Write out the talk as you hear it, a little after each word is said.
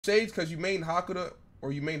Sage because you main Hakuda,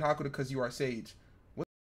 or you main Hakuda because you are Sage? What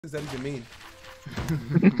does that even mean?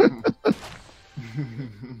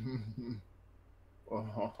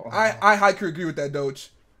 I highly agree with that, Doge.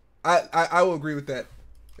 I will agree with that.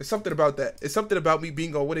 It's something about that. It's something about me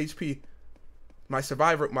being on 1 HP. My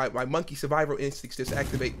survivor, my monkey survival instincts just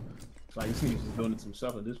activate. Like this nigga's just building some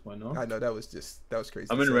stuff at this point, no? I know that was crazy.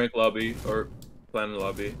 I'm in rank lobby or planet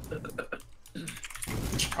lobby.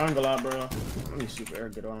 I ain't gonna lie, bro. Let me super air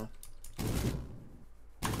get on.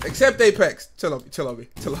 Except Apex. Chill on me.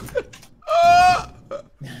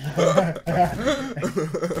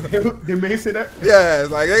 They may say that? Yeah,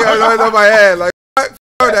 it's like they got noise on my head. Like fuck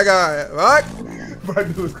that guy. Fuck. But I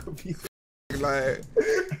knew it was gonna be like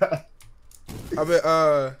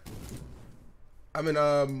I'm in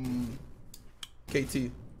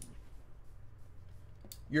KT.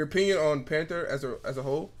 Your opinion on Panther as a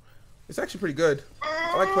whole? It's actually pretty good.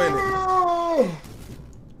 I like playing it.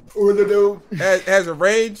 What to do? It has a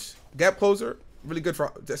range, gap closer, really good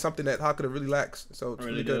for that's something that Hakuda really lacks. So it's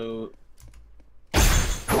really good.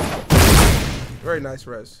 Very nice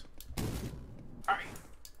res. Alright.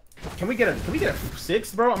 Can we get a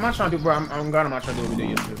 6, bro? I'm not trying to do, bro. I'm not trying to do what we did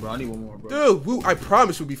yesterday, bro. I need one more, bro. Dude, I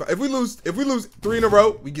promise we'll be fine. If we lose 3 in a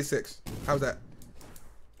row, we get 6. How's that?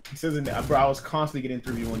 It says in there, bro. I was constantly getting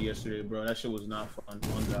 3v1 yesterday, bro. That shit was not fun.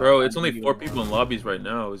 Bro, it's only 4 people in lobbies right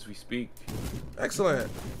now as we speak.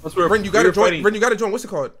 Excellent. Ren, you gotta join. Ren, you gotta join. What's it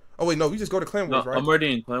called? Oh wait, no, we just go to Clan Wars, right? I'm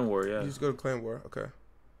already in Clan War, yeah. You just go to Clan War, okay.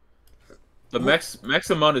 The max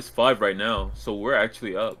amount is 5 right now, so we're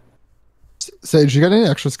actually up. Sage, you got any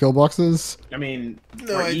extra skill boxes? I mean,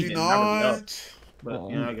 no, I do not. But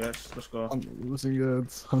yeah, I guess let's go. I'm losing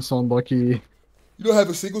goods. I'm so unlucky. You don't have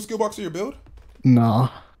a single skill box in your build? No.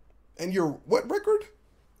 And your what record?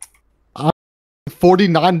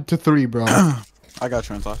 49-3, bro. I got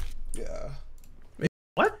translate. Yeah.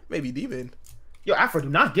 What? Maybe Demon. Yo, Afro, do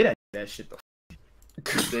not get at that shit though.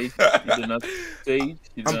 Sage,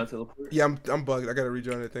 you did not teleport. Yeah, I'm bugged. I gotta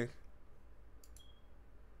rejoin that thing.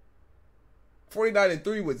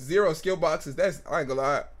 49-3 with 0 skill boxes. I ain't gonna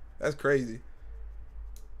lie. That's crazy.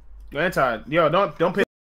 Yo, don't pay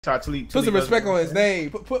Anti till he put some respect on his name.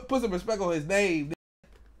 Put some respect on his name.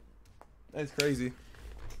 That's crazy.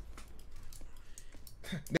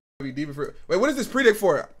 Wait, what is this predict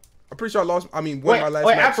for? I'm pretty sure I lost. I mean, won my last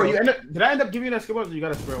match. Afro, did I end up giving you that skill box or you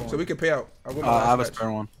got a spare one? So we can pay out. I have a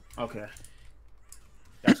spare one. Okay.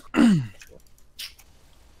 That's cool.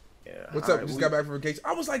 Yeah. What's up? Just got back from vacation.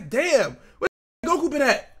 I was like, damn. Where Goku been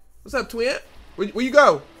at? What's up, twin? Where you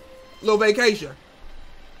go? Little vacation.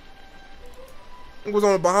 It was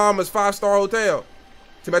on the Bahamas 5-star hotel.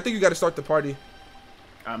 Tim, I think you got to start the party.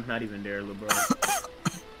 I'm not even there, little bro.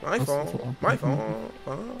 My phone. My phone.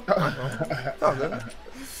 It's all good.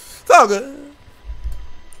 It's all good.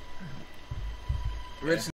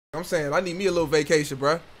 Rich, I'm saying I need me a little vacation,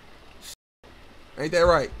 bro. Ain't that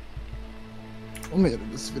right? Let me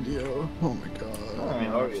edit this video. Oh my god. I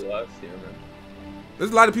mean, I already lost here, man.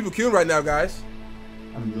 There's a lot of people queuing right now, guys.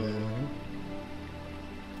 Yeah.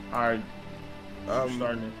 Alright.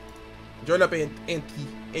 Starting it. Join up anti.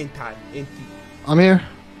 I'm here.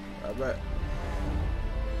 I bet.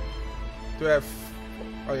 Do we have?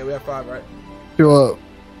 Oh yeah, we have 5, right? Q up.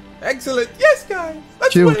 Excellent. Yes, guys.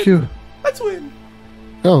 Let's Q, win. Q. Let's win.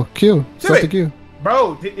 Go, Q. Start the Q.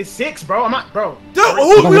 Bro, it's 6, bro. I'm not, bro. Dude,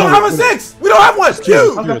 we don't have a 6. We don't have one.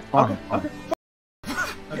 Q.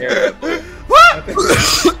 Okay. What?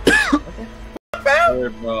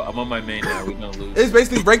 Bro, I'm on my main now. We gonna lose. It's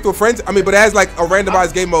basically ranked with friends. I mean, but it has like a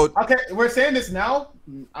randomized game mode. Okay, we're saying this now.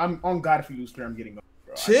 I'm on God if you lose, I'm getting up,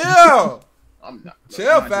 bro. Chill. I'm not.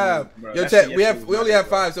 Chill, fam. Yo, chat. We only have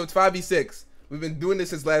 5, so it's 5v6. We've been doing this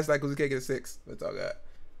since last night because we can't get a 6. That's all that.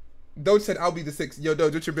 Doge said I'll be the 6. Yo,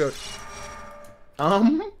 Doge, what's your build? Are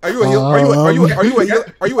you a healer? Are you a healer?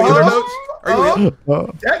 Are you a healer, Doge? Are you a healer?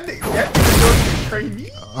 That nigga trained me.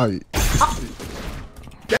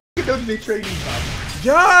 That nigga doesn't train me.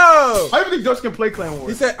 Yo! I don't think Doge can play Clan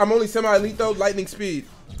Wars. He said I'm only semi-elite though. Lightning speed.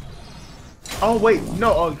 Oh wait,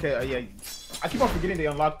 no. Okay, yeah. I keep on forgetting they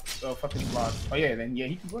unlock fucking slots. Oh yeah, then yeah,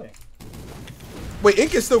 he can play. Wait,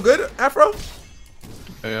 Ink is still good, Afro?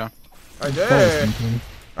 Yeah. I did.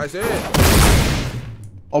 I said.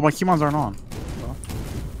 Oh, my keymons aren't on.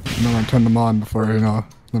 No, I turned them on before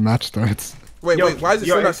the match starts. Wait, why is it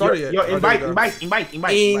still not started yet? Yo, invite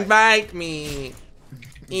me.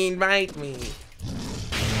 Invite me.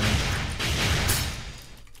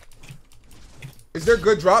 Is there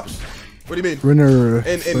good drops? What do you mean? Winner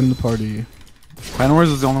in the party. Clan Wars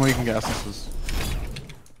is the only way you can get essences.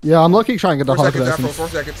 Yeah, I'm looking trying to get the 4 hard seconds, essence. Afro,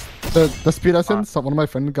 4 seconds. The speed essence, one of my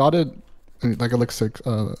friends got it. Like, I like 6.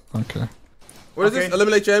 Okay. What is Okay. this?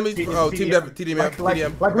 Eliminate your enemies? TDM. Oh,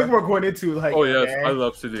 TDM. Like we were going into like. Oh yes, okay. I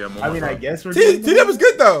love CDM. Oh I my mean, I God. guess we're. doing TDM is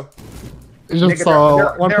good though. It's just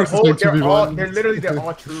Nigga, one person saying 2v1. they're literally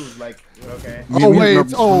all true. Like, okay. Oh wait, And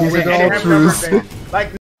they're all they have numbers true. and,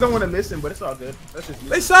 like, don't want to listen, but it's all good. That's just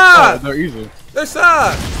They Oh, suck. they're easy. They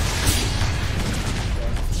suck.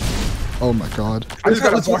 Oh my god. I just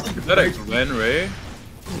gotta watch Is that a Glen Ray?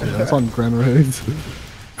 Yeah, that's on Grand Raids.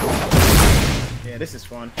 Yeah, this is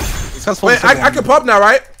fun. Wait, I can pop now,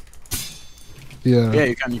 right? Yeah. Yeah,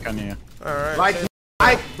 you can, yeah. All right. Like,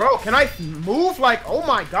 bro, can I move? Like, oh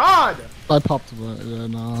my god. I popped it. Yeah,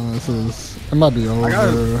 no, this is. It might be over.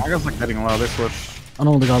 I guess like getting low. They switch. I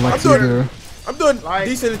don't think I like I'm either. I'm doing Like,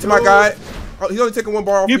 decent into my guy. Oh, he's only taking 1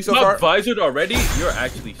 bar off You me so far. not visored already? You're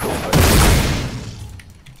actually shit.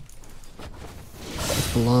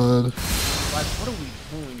 Blood. Like, what are we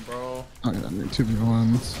doing, bro? Oh yeah, I need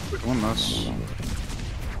 2v1s. We can win this.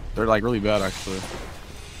 They're like really bad actually.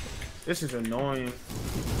 This is annoying.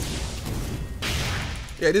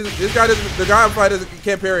 Yeah, this guy doesn't. The guy I'm fighting doesn't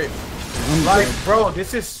can't parry it. Like, bro,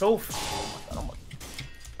 this is so.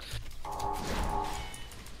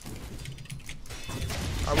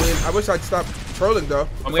 I mean, I wish I'd stop trolling though.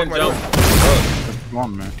 I'm Fuck gonna my jump. door. Come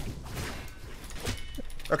on, man.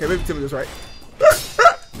 Okay, maybe Timmy was right.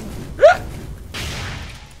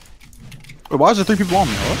 Wait, why is there 3 people on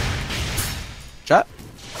me? What? Chat?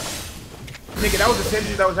 Nigga, that was the same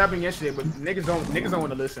shit that was happening yesterday, but niggas don't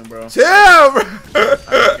want to listen, bro. Chill, bro. I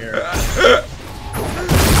don't care.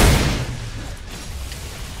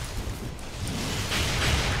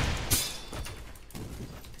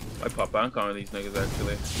 I pop bank on these niggas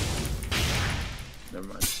actually. Never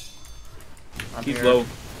mind. I'm He's here. low.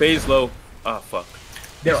 Phase low. Ah fuck.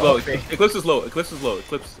 They're He's low. all fake. Eclipse is low. Eclipse is low.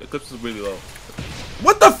 Eclipse is really low.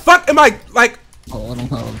 What the fuck am I like? Oh, I don't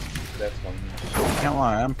have. That's fine. Can't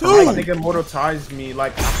lie, I'm Dude. Like, nigga mortalized me.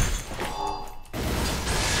 Like,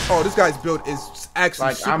 Oh, this guy's build is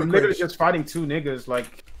actually super I'm literally cringe. just fighting 2 niggas.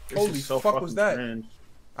 Like, this Holy is so fuck fucking was that? cringe.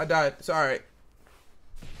 I died. It's alright.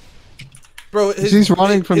 Bro, He's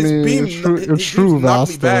running from his me. beam, It's his true, beams knocked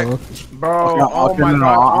me Vast, back. though. Bro, Yeah, oh okay, my no,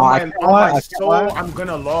 god, I oh can't my lie, soul, I'm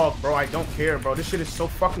gonna log, bro. I don't care, bro. This shit is so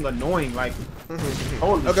fucking annoying. Like,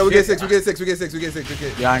 holy Okay, we shit. get 6. We get 6. We get 6. We get 6. We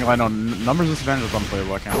get. Yeah, I ain't gonna lie, no. Numbers disadvantage is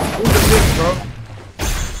unplayable, I can't lie. Who's the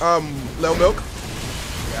 6, bro? Lil Milk.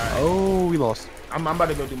 Yeah, Oh, we lost. I'm about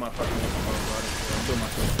to go do my fucking work, bro. I'm doing my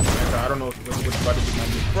fucking. I don't know what's about to do my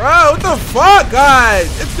music. Bro, what the fuck, guys?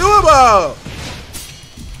 It's doable.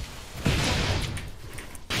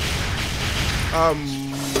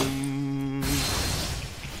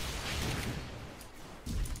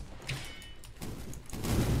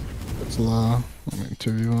 It's low. I mean,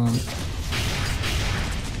 2v1.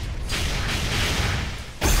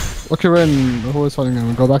 Okay, Ren, who is fighting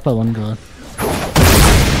him? Go back that one guy.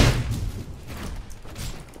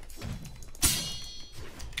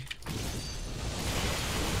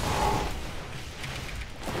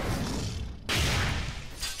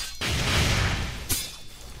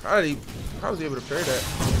 How was he able to parry that?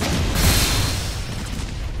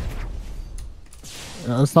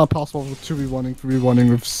 Yeah, it's not possible with 2v1ing, 3v1ing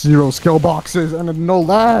with 0 skill boxes and no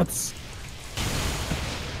lats.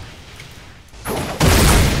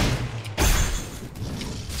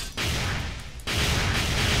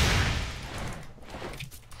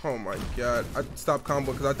 Oh my god. I stopped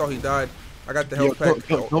combo because I thought he died. I got the Yo, health pack.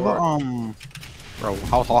 kill the, bro,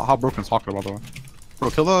 how broken is Hawker, by the way? Bro,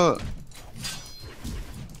 kill the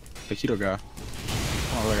keto guy.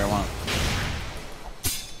 Oh, that guy won.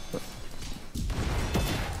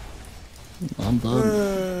 I'm done.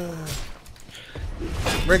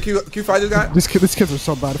 Ren, Q fight this guy? These kids are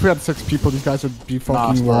so bad. If we had 6 people, these guys would be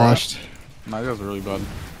fucking it's washed. Nah, these guys are really bad.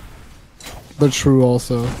 They're true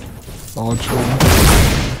also. All true.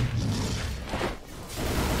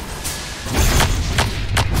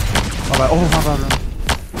 My bad. Oh, my bad, run.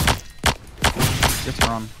 Get to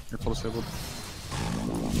run. You're full disabled.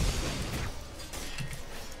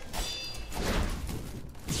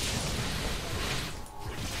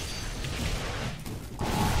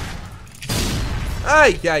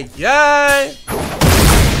 Ay, ay, ay.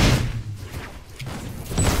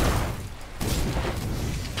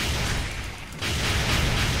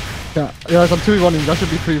 Yeah, guys, I'm 2v1ing. That should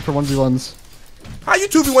be 3 for 1v1s. How you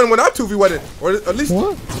 2v1 when I'm 2v1? Or at least.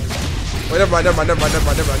 What? Wait, never mind.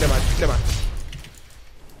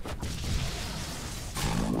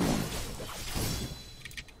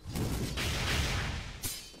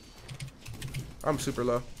 I'm super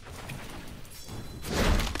low.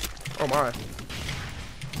 Oh my.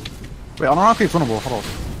 Wait, I don't know if he's winnable. Hold on.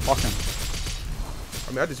 Fuck him.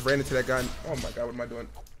 I mean, I just ran into that guy. And, oh my god, what am I doing?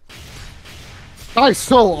 Guy's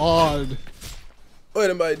so odd. What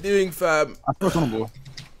am I doing, fam? I thought it's winnable.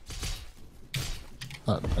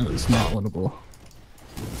 It's not winnable.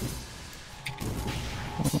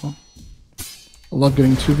 I love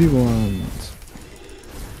getting 2v1s.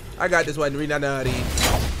 I got this one, Rina Nari.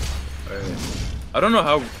 I don't know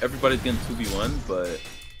how everybody's getting 2v1, but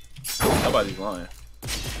nobody's lying.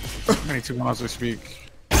 I'm getting 2v1 as we speak.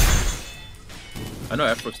 I know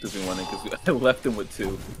Afro's 2v1 because I left him with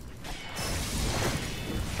 2.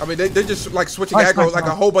 I mean, they're just like switching Nice, aggro. nice, Like a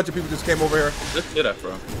nice. whole bunch of people just came over here. That's it,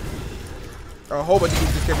 Afro. A whole bunch of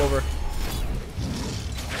people just came over.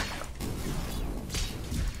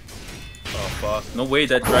 Oh fuck! No way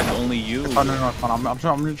that dragged only you. Oh, no, it's fine. I'm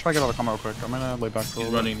gonna try to get out of the combat real quick. I'm gonna lay back for a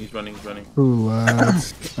He's little running. He's running. He's running.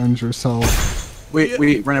 Relax. End yourself. bit.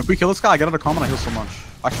 Wait, Ren, if we kill this guy, I get out of the combat, I heal so much.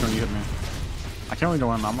 Actually, no, you hit me. I can't really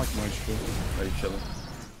go in. I'm like no HP. Are you chilling?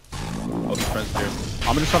 All the friends here.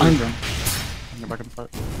 I'm gonna just try to get in. Get back in the fight.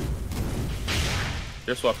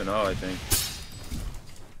 They're swapping out, I think.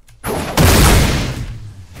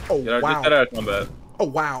 Oh Get wow. out of combat. Oh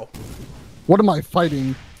wow. What am I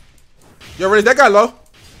fighting? Yo, Ren, is that guy low?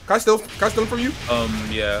 Can I steal him from you?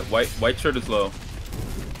 Yeah. White shirt is low.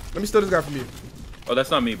 Let me steal this guy from you. Oh,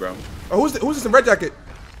 that's not me, bro. Oh, who's this in red jacket?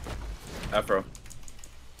 Afro.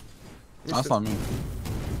 That's not me.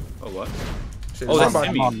 Oh what? Shit, Oh, that's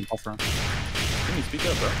somebody. Timmy. Timmy, speak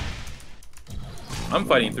up, bro. I'm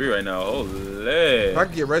fighting 3 right now. Holy. If I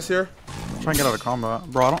can get rest here. I'm trying to get out of combat.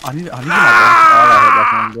 Bro, I need to get my gun. Oh,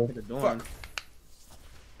 I got hit back in, Fuck.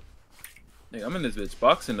 Hey, I'm in this bitch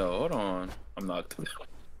boxing though. Hold on. I'm not.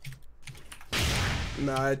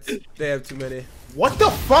 Nah, they have too many. What the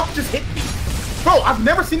fuck just hit me? Bro, I've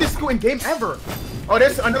never seen this skill in game ever. Oh,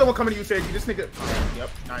 there's another one coming to you, Sagee. This nigga. Yep,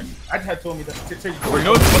 nice. I just had told me that. Bro, you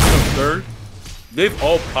know what's fucking absurd? They've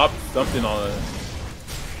all popped something on it.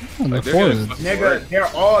 On the Like, they're gonna forehead. fucking Nigga, work. they're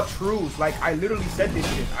all trues. Like, I literally said this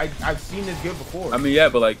shit. I've seen this guild before. I mean, yeah,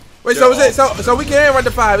 but like. Wait, they're so is it all- so we can't run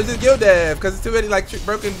to 5? Is it guild dev? Because it's too many like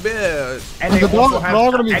broken builds. and they They're also all- have they're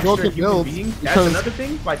all gonna be extra broken human builds beings. That's because another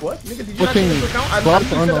thing. Like what? Nigga, did you not Looking take into account? I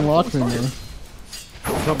spots literally aren't said that unlocked before we anymore.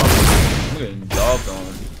 I'm getting dogged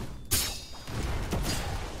on.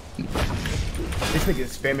 This nigga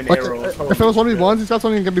is spamming Like, arrows. if it was 1v1s, these guys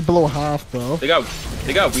only gonna be below half, bro. They got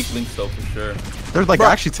weak links though for sure. They're like Bro.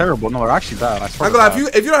 actually terrible. No, they're actually bad. I swear. I'm gonna lie,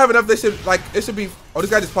 if you don't have enough, they should like it should be. Oh, this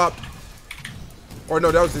guy just popped. Or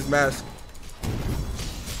no, that was his mask.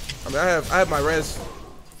 I mean, I have my res.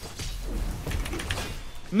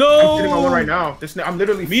 No. I'm sitting on one right now. This I'm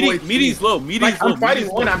literally full HP. Meaty's low. Meaty's Like, low. I'm fighting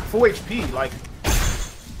Meaty's one. low. I'm full HP. Like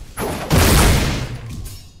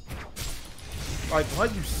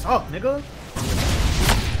what? You suck, nigga.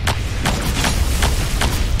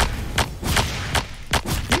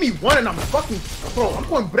 Give me one and I'm fucking. Bro, I'm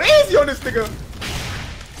going crazy on this nigga.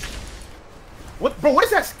 What, bro? What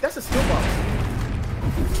is that? That's a skill box.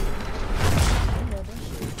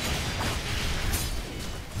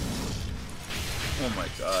 Oh my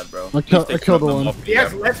god, bro. I killed one. He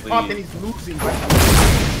has less pop than he's losing. Like,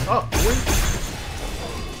 up, boy.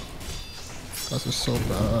 Guys are so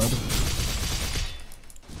bad.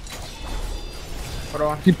 Hold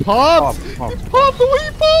on, He popped! Oh. He popped the way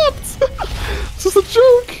he popped! This is a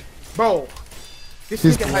joke! bro. This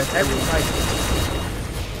He's nigga has every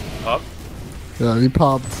like. Up. Yeah, he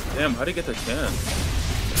popped. Damn, how would he get the chance?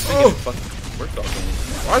 Oh, Fucking worked off him.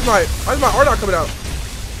 why's my art not coming out?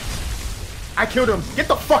 I killed him. Get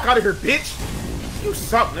the fuck out of here, bitch. You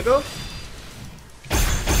suck, nigga.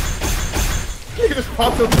 Nigga just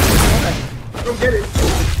popped up. I don't get it.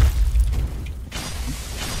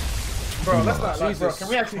 Bro, let's not. Like, bro, can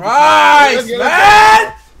we actually? Christ,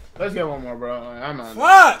 man! Let's get one more, bro. I'm on.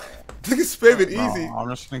 Fuck! Niggas spamming easy. I'm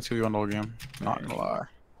just thinking 2v1 the whole game. Not gonna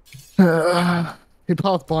lie. He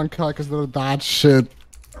popped Bonkai because they're bad shit.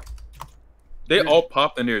 They all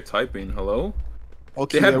popped in there typing. Hello?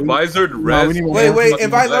 Okay, They had visored res. we need one Wait, more.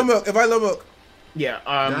 invite low milk. Invite low milk. Yeah.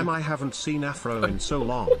 Damn, I haven't seen Afro in so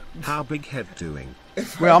long. How big head doing? Wait,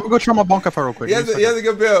 I'm gonna go try my Bonkai fight real quick. He has a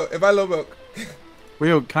good build. Invite low milk. Wait,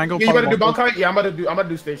 yo, can I go? Yeah, you fight gotta do Bonkai? Bankai? Yeah, I'm about to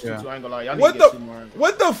do stage 2, Yeah. so I ain't gonna lie. Y'all need What to get 2 the? more.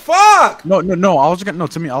 What the fuck? No. I was gonna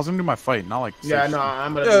to me. I was gonna do my fight, not like. Yeah, stage no, two.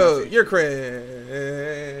 I'm gonna do Yo, stage you're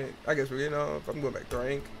crazy. I guess we, if I'm going back to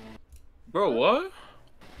rank. Bro, what?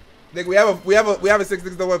 Nigga, we have a 6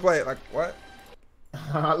 niggas don't want to play it. Like what?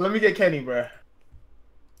 2. Let me get Kenny, bro.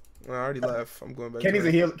 Well, I already left. I'm going back. Kenny's to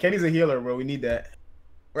a rank. healer. Kenny's a healer, bro. We need that.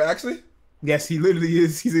 Wait, actually, Yes, he literally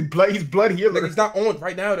is. He's a blood. He's blood healer. nigga, he's not on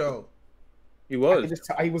right now though. He I was. just,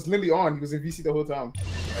 he was literally on. He was in VC the whole time.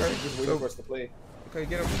 I was just waiting for us to play. Okay,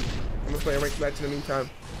 get him. I'm gonna play a ranked match in the meantime.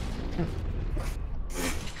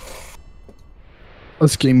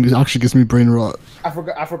 This game actually gives me brain rot. I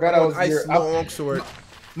forgot I was ice longsword.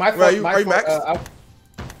 My fault. Are you maxed?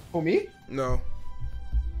 Who, me? No.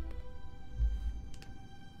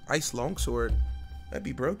 Ice longsword. That'd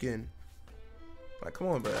be broken. Like, come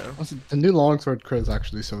on, bro. The new longsword crit is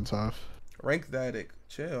actually so tough. Rank that,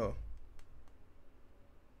 chill.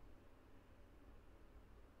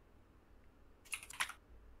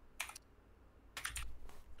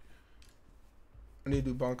 I need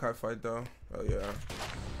to do Bankai fight though. Oh yeah.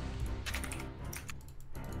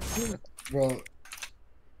 Bro.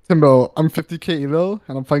 Timbo, I'm 50k elo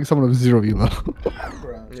and I'm fighting someone with 0 elo.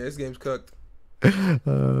 Yeah, this game's cooked. Dude, I'm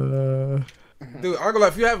gonna lie,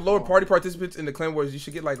 if you have lower party participants in the clan wars, you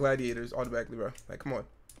should get like gladiators automatically, bro. Like, come on.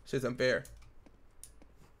 Shit's unfair.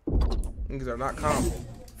 Niggas are not calm.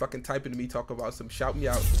 Fucking typing to me, talking about some shout me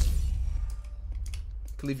out.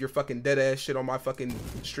 Can leave your fucking dead ass shit on my fucking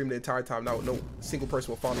stream the entire time. No single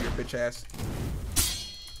person will follow your bitch ass.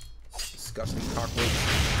 Disgusting cockroach.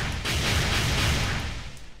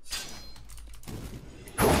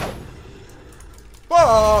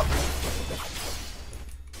 Fuck!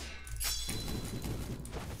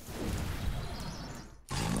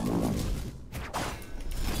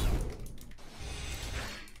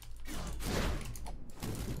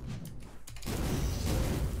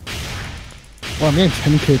 Well, I'm getting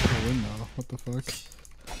 10k per win now. What the fuck?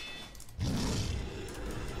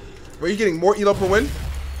 Were you getting more elo per win?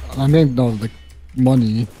 I mean, no, like,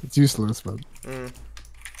 money. It's useless, but...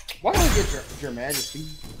 Why don't you get your majesty?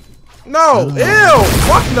 No! Ew!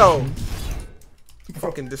 Fuck no!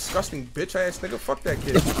 Fucking disgusting bitch ass nigga. Fuck that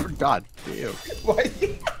kid. God damn. What?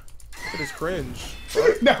 It is cringe.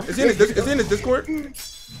 No. Is he in his Discord?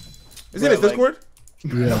 Is he in his Discord?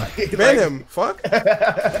 Yeah. Ban him. Fuck.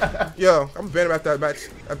 Yo, I'm banning him after that match.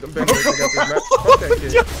 I'm banning him after this match. Fuck that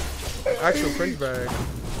kid. Actual cringe bag.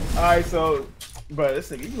 Alright, so, bro, this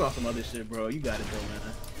nigga, you on some other shit, bro. You got it, though, man.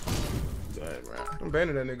 Go ahead, bro. I'm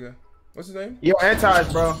banning that nigga. What's his name? Yo,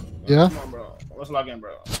 Antis, bro. Yeah? Come on, bro. Let's log in,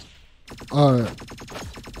 bro. Alright.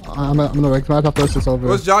 I'm gonna rank match after this is over.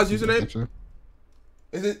 What's Jaw's username?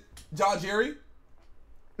 Is it Jaw Jerry?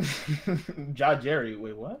 Jaw Jerry,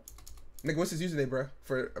 wait, what? Nigga, what's his username, bro?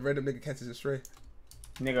 For a random nigga catches a stray.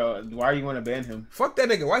 Nigga, why you want to ban him? Fuck that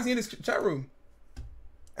nigga. Why is he in his chat room?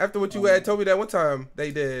 After what you had told me that one time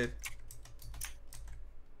they did.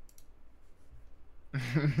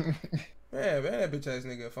 Man, that bitch ass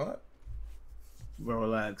nigga. Fuck. Bro,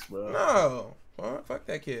 relax, bro. No. Fuck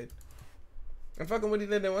that kid. I'm fucking with he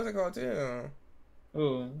did that. What's it called too?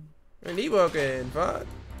 Ooh. And he woken. Fuck.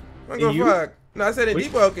 I'm And gonna you? fuck. No, I said it. He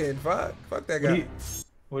woken. Fuck. Fuck that guy.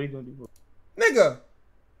 What are you gonna do, bro? Nigga.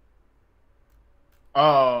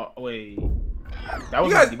 Oh, wait. That was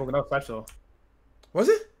You guys- not Debo, that was special. Was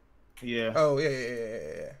it? Yeah. Oh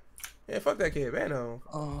yeah. Yeah, fuck that kid, man. No.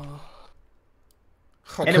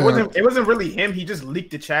 And it wasn't really him. He just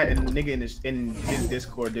leaked the chat, and the nigga in his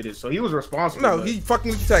Discord did it. So he was responsible. No, but... he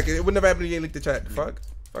fucking leaked the chat. It would never happen if he ain't leaked the chat. Fuck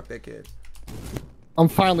that kid. I'm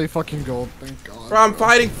finally fucking gold, thank god. Bro, I'm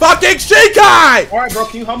fighting fucking Shikai! All right, bro.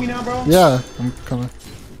 Can you help me now, bro? Yeah, I'm coming.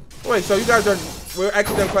 Wait, so you guys we're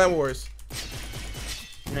actually done Clan Wars.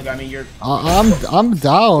 Nigga, I mean, you're. I'm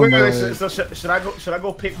down. Wait, Like... so should I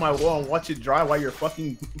go pick my wall and watch it dry while you're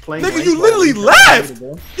fucking playing? Nigga, you literally left!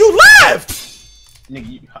 You left!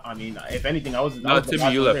 Nigga, I mean, if anything, I was. No,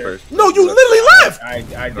 Timmy, you left first. No, you literally left! I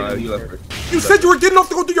did. No, you left first. You said you were getting off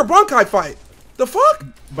to go do your Bankai fight. The fuck?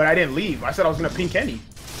 But I didn't leave. I said I was gonna ping Kenny.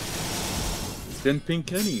 Then ping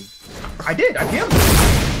Kenny. I did. I DM'd him.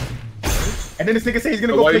 And then this nigga said he's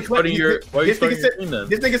gonna go play. This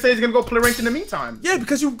nigga said he's gonna go play ranked in the meantime. Yeah,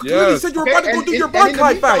 because you clearly said you were about to go do your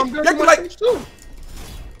Bankai fight. You acting like.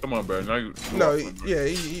 Come on, bro. Now you. No, yeah,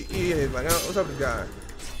 he is like, what's up with this guy?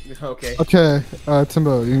 Okay. Okay,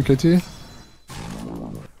 Timbo, you in KT?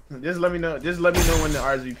 Just let me know. Just let me know when the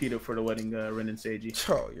RSVP for the wedding, Ren and Sagee.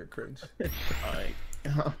 Oh, you're cringe. Alright.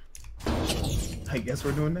 I guess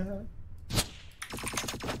we're doing that.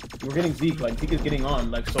 We're getting Zeke. Like Zeke is getting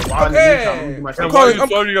on. Like so. While in the meantime, I'm doing my And why you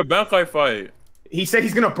starting a Bankai fight? He said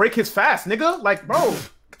he's gonna break his fast, nigga. Like, bro.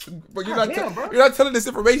 But you're bro. you're not telling this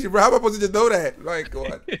information, bro. How am I supposed to just know that? Like,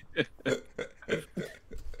 what?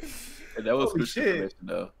 That was Holy good shit. information,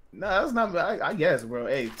 though. No, that's not. I guess, bro.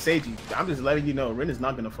 Hey, Sagee, I'm just letting you know, Ren is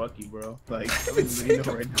not gonna fuck you, bro. Like, I'm letting you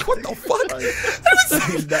know right now. What the fuck? Like,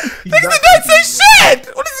 This did not say shit!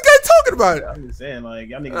 What is this guy talking about? I'm just saying, like,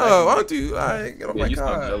 y'all niggas. Oh, why don't you? Like, oh Yeah, my you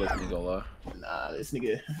sound god. jealous, nigga, lie. Nah, this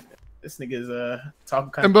nigga's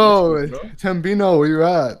talking kind Timbo, of. Tembino, where you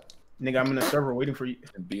at? Nigga, I'm in the server waiting for you.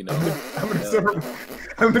 I'm in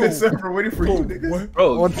the server waiting for you, nigga.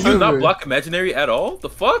 Bro, you do not block imaginary at all? The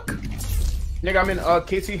fuck? Nigga, I'm in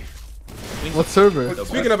KT. What server?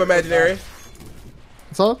 Speaking of imaginary.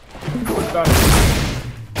 What's up?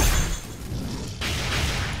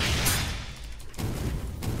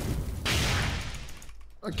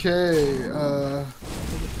 Okay,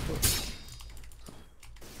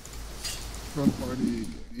 front party,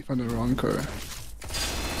 you found the wrong car.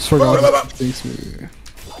 Thanks, me.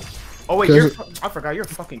 Oh wait, okay. I forgot you're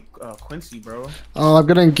fucking Quincy, bro. Oh, I'm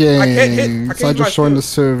getting ganked. I can't so I just joined the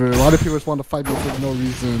server. Why do people just want to fight me for no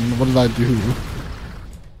reason? What did I do?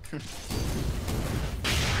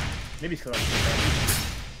 Maybe it's because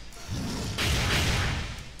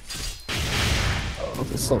Oh,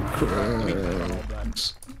 that's so crazy.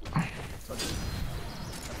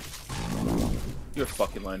 You're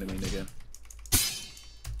fucking lying to me, nigga.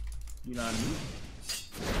 You know what I mean?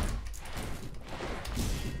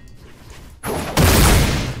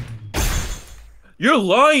 You're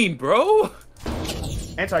lying, bro.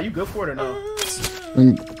 Anti, you good for it or no? I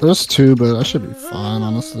mean, there's two, but I should be fine,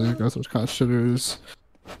 honestly. Guys, those kind of shitters.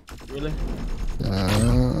 Really?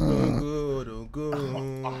 Yeah.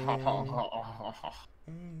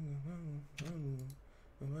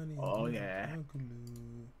 Oh yeah.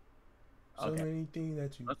 So many things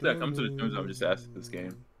that you Honestly, I come to the terms I'm just asking this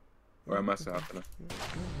game. Or am I stopping?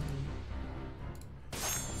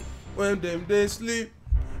 When them they sleep,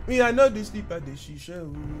 me I know they sleep at the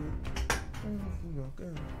shisha.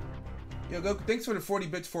 Yo, go. Thanks for the 40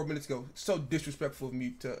 bits 4 minutes ago. It's so disrespectful of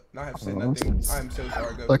me to not have said nothing. I am so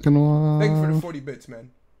sorry, go. Second one. Thank you for the 40 bits, man.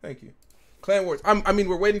 Thank you. Clan Wars. I mean,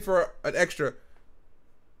 we're waiting for an extra.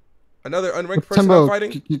 Another unranked person Timbo, I'm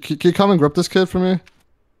fighting. Can you come and grip this kid for me?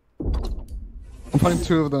 I'm fighting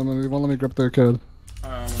two of them and they won't let me grip their kid.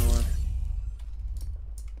 What's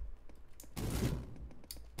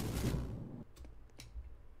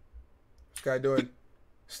this guy doing?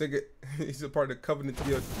 Stick it. He's a part of the Covenant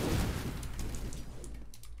Guild.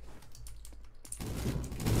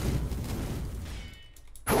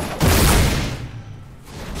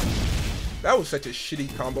 That was such a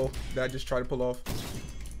shitty combo that I just tried to pull off.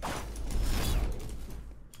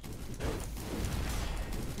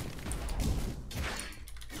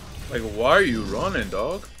 Like, why are you running,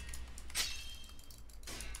 dog?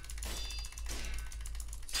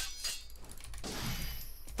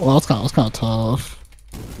 Well, that's kind of tough.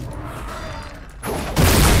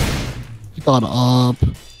 He got up.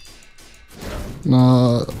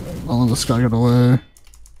 Nah, I'll let this guy get away.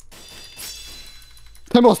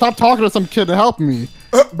 Timbo, stop talking to some kid to help me.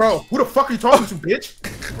 Bro, who the fuck are you talking to, bitch?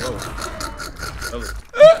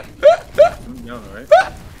 Right?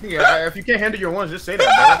 Yeah, if you can't handle your ones, just say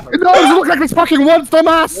that, bro. No, you look like this fucking one,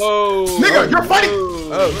 dumbass! Whoa! Nigga, you're fighting!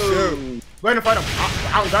 Oh, shoot. Go ahead and fight him.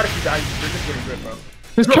 I don't got it, you guys. You're just getting good, bro.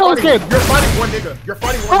 Just kill the kid! You're fighting one nigga. You're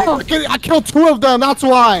fighting one nigga. I killed two of them, that's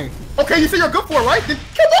why! Okay, you say you're good for it, right? Then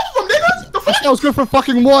kill both of them, niggas! The I fuck? said I was good for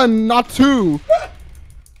fucking one, not two!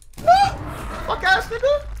 Fuck ass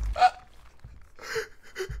nigga?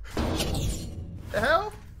 The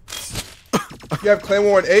hell? You have Clan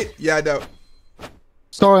War 8? Yeah, I know.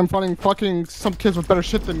 Sorry, I'm fighting fucking some kids with better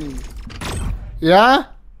shit than me. Yeah?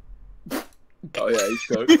 Oh yeah, he's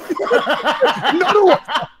cooked. No!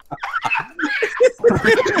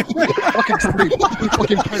 Fucking sleep.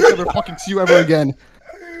 Fucking can't ever fucking see you ever again.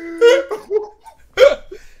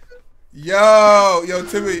 Yo,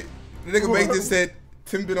 Timmy. The nigga made this said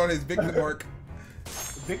Tim been on his victim arc.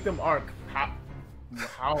 Victim arc.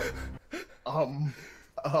 How?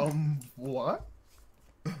 What?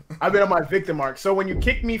 I've been on my victim arc. So when you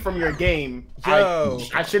kick me from your game, Yo.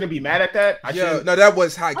 I shouldn't be mad at that. No, that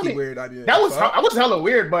was high-key weird. I mean, that was hella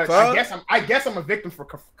weird, but Fuck. I guess I'm a victim for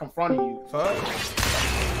confronting you. Fuck.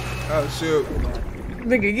 Oh shoot.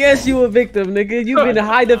 Nigga, yes, you a victim, nigga. You been in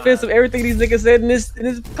high defense of everything these niggas said in this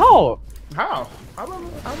call. How? I don't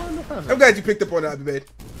know. I'm glad you picked up on that, babe.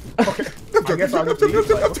 Okay. I guess I'll look to you. I'm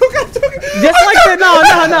joking. Just like that, no,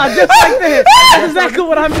 just like that. That's exactly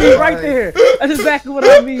what I mean right there. That's exactly what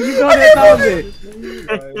I mean. You know that comment.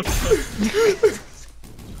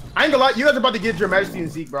 I ain't gonna lie, you guys are about to get Your Majesty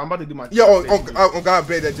and Zeke, bro. I'm about to do my. Yo, on God,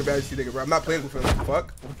 babe, that Your Majesty nigga, bro. I'm not playing with him.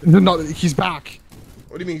 Fuck. No, he's back.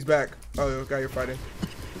 What do you mean he's back? Oh, okay, you're fighting.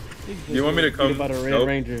 You want me to come? About a Red Nope.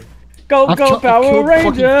 Ranger. Go, I've Power killed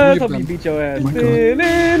Rangers! fucking Hope three you of beat your ass. Oh my God.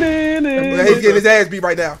 He's getting his ass beat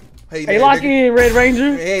right now. Hey, lock in, Red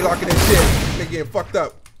Ranger. He ain't locking that shit. Nigga getting fucked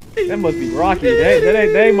up. That must be Rocky.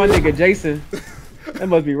 That ain't my nigga Jason. That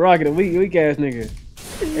must be Rocky, the weak ass nigga.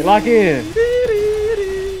 Hey, lock in.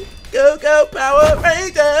 Go, Power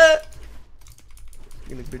Ranger!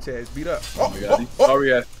 Getting this bitch ass beat up. Oh my god, these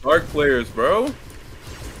sorry ass dark players, bro.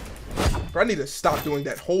 Bro, I need to stop doing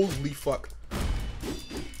that. Holy fuck.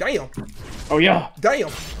 Damn. Oh yeah. Damn.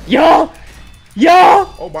 Yo. Yo.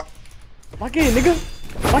 Oh my. Lock in,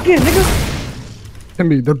 nigga. Lock in, nigga.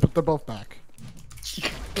 Timmy, they're both back.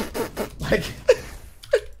 Like,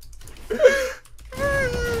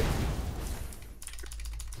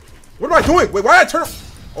 what am I doing? Wait, why did I turn?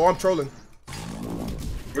 Oh, I'm trolling.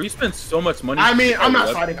 Bro, you spend so much money. I mean, I'm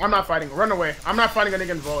not fighting. I'm not fighting. Run away. I'm not fighting a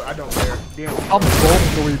nigga in Vault. I don't care. Damn. Pop Vault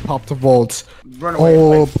when we pop the vaults. Run away.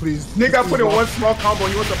 Oh, like, please. nigga, I put in one small combo.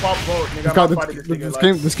 You want to pop Vault. Nigga, I'm not fighting this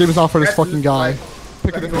nigga. This game is not for this that's fucking guy. like-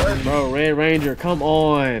 Pick a different game. Bro, Red Ranger, come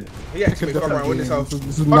on. He actually fuck around with this house.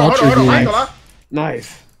 This is Hold on, not hold on, your hold on. I ain't game. gonna lie.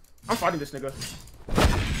 Nice. I'm fighting this nigga.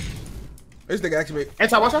 This nigga actually.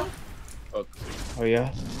 Anti, watch out. Oh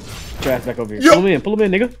yeah. Trash back over here. Yo. Pull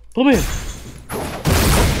him in, nigga. Pull him in.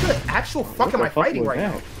 What the actual fuck am I fighting right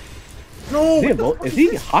now? No. Is he a Volt? Is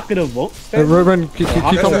he Haka the Volt? Hey, Ruben, keep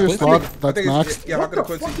Haka telling the your Volt? slot. That's max. Yeah, What Haka the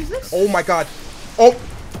the fuck Quincy. is this? Oh my god. Oh.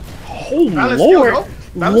 Oh Balance Lord. skill,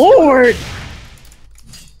 no? Balance Lord.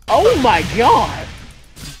 Oh my god.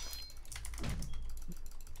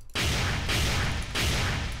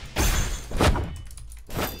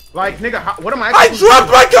 Like, nigga, what am I I actually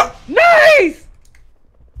dropped my gun. Nice.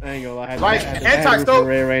 I ain't gonna lie. I had to- Like, I had to anti, root so, for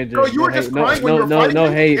Red Ranger. bro, you were No just hate- no- crying when no- you were no- fighting no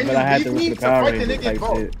me, hate, and but you I had beat to me root for the to Power fight the Rangers nigga type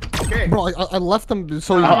involved. shit. Okay. Bro, I left them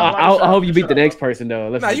so you I hope you beat the next person though.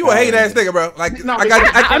 Let's Nah, be you a hating Power ass nigga, bro. Like, No, I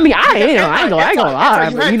got. I mean, I am. I ain't gonna lie,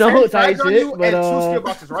 You but had you know, 10 type flags on shit. you But and 2 skill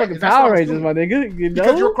boxes, right? fucking And that's what I Power was Rangers, doing. my nigga. You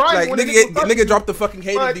Because you're know. crying Like, when nigga dropped the fucking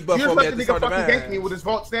hating Like, debuff you on just me let at the the nigga start of the fucking gank me match. with his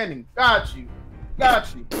vault standing. Got you. Got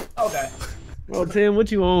you. Okay. Bro, Tim,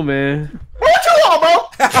 what you on, man? What you want, bro?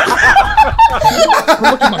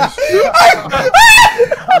 Look at my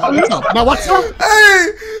What's up? Now what's up?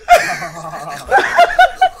 Hey.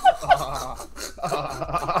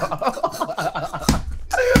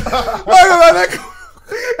 Why am I that?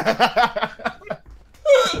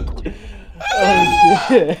 Oh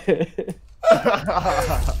shit.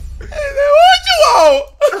 What you want?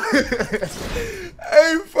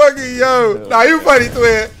 Hey, fucking yo. Nah, you funny,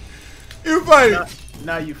 twin. You funny.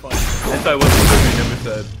 Now you funny. That's why what you never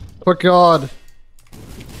said. Oh god.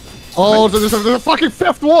 Oh, there's a fucking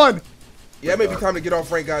fifth one. Yeah, it may be time to get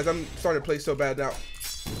off rank, guys. I'm starting to play so bad now.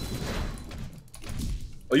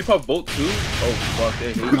 Oh, you pop Bolt too? Oh fuck,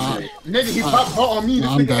 they hate Nah. me. Nigga, he popped vault on me. This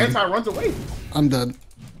I'm nigga done. anti runs away. I'm dead.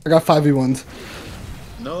 I got 5v1s.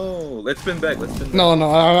 No, let's spin back. Let's spin back. No,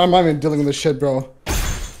 I'm not even dealing with this shit, bro.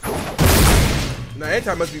 Nah,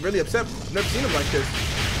 Anti must be really upset. I've never seen him like this.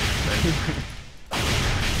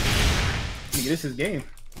 Nigga, this is game.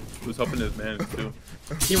 He was helping his man too.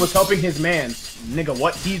 He was helping his man. Nigga,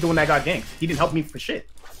 what? He's the one that got ganked. He didn't help me for shit.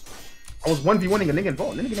 I was 1v1ing a nigga in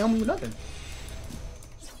vault. Nigga didn't help me with nothing.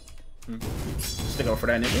 Stick up for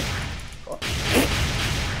that nigga.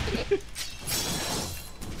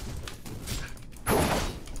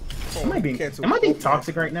 Am I being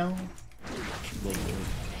toxic right now?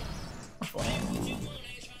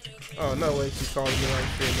 Oh, no way. She's calling me like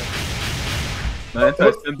shit. Nah,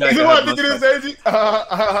 anti spin back. Is it what I think it is,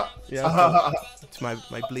 Sagee? Yeah, it's my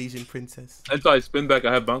blazing princess. Anti spin back.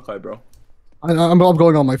 I have Bankai, bro. I'm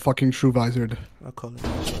going on my fucking true visored. I'll call it.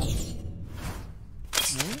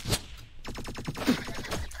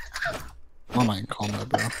 I'm not in combat,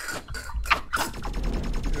 bro.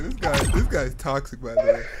 Yeah, this guy's toxic, by the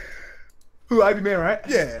way. Who, Ivy Man, right?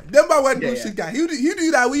 Yeah, that my white Yeah, bullshit guy. He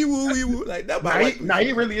do that wee woo. Like, that my white Nah,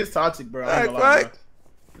 he really is toxic, bro. I ain't Like, gonna lie, right?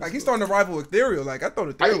 Like, he's starting to rival Ethereal. Like, I thought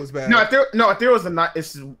Ethereal was bad. No, Ethereal was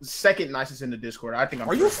it's second nicest in the Discord. I think I'm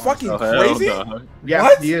Are you first, honestly. fucking Oh, hell crazy? no. Yeah,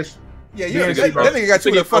 What? he is. Yeah, Yeah, that bro. nigga got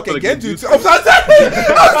you with a fucking Fucking Genjutsu. Genjutsu. I'm sorry.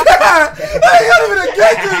 I got him in a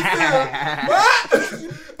Genjutsu.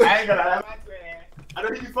 What? I ain't gonna lie, I know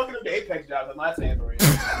he be fucking up the Apex jobs. I'm not saying for it.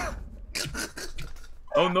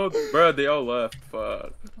 Oh no, bro, they all left.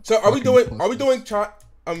 Fuck. So are we doing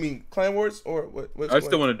Clan Wars or what? I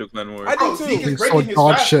still want to do Clan Wars. I do Zeke too. is so breaking his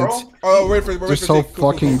dog fast, shit. bro. Oh, wait for They're so Zeke.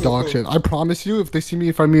 Cool, fucking cool, dog cool. shit. I promise you, if they see me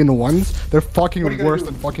if I'm in the ones, they're fucking What are you gonna worse do?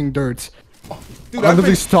 than fucking dirt. Dude, I'll I've literally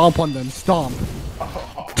been, stomp on them. Stomp.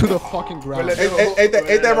 To the fucking ground. ain't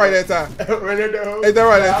that right that time? Ain't that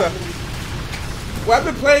right that time? Well, I've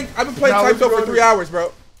been playing Nah, Type what you for gonna 3 do? hours,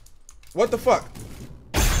 bro. What the fuck?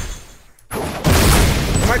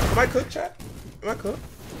 Am I cooked, chat? Am I cooked?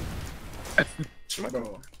 Am I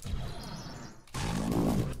cooked?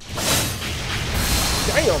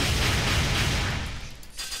 Damn.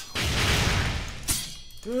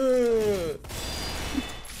 Dude.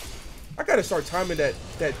 I gotta start timing that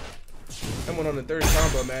went on the third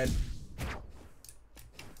combo, man.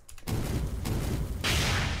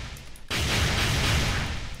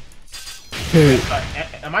 Okay.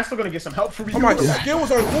 Am I still gonna get some help from you? Oh my skill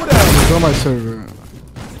was on cooldown. Go on my server.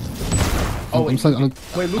 Oh, wait.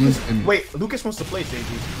 Wait, Wait, Lucas wants to play,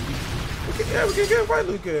 Sagee. We can get right,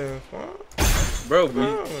 Lucas. Bro,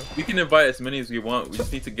 we can invite as many as we want. We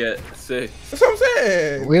just need to get 6. That's what I'm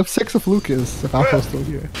saying. we have 6 of Lucas. If Alpha's still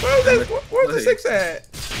here. Where's the 6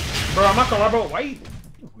 at? Bro, I'm not gonna lie, bro. Why you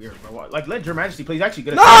weird, bro? Like, let Your Majesty play. He's actually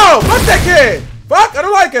good at No! Fuck that kid! Fuck! I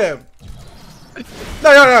don't like him!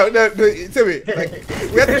 No, Timmy. Like,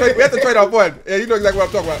 we have to trade off one. Yeah, you know exactly what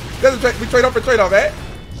I'm talking about. We trade off for trade off, man.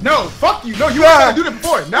 No, fuck you. No, you weren't trying to do that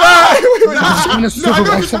before. Nah. I'm No, I know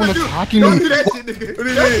what you're trying to do. attacking Don't me. do that shit, nigga. What do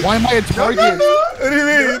you mean? Why am I a target? What do you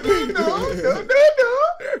mean?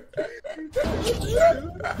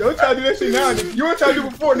 Don't try to do that shit now, nigga. You weren't trying to do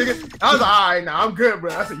it before, nigga. I was like, alright, nah, I'm good,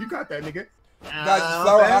 bro. I said, you got that, nigga. Guys,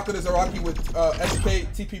 Flower after the Zaraki with SK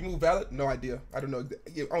TP move valid? No idea. I don't know. I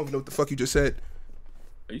don't even know what the fuck you just said.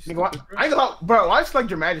 Nigga, I ain't gonna lie, bro. I just like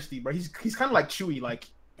Your Majesty, bro. He's kind of like Chewy, like.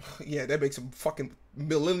 Yeah, that makes him fucking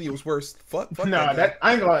millennials worse. Fuck Nah, that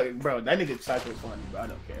I ain't gonna lie, bro. That nigga Psycho is funny, bro. I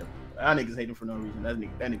don't care. That nigga's hating for no reason. That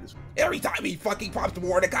nigga's. Every time he fucking pops the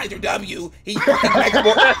war the Kaiser W, he fucking makes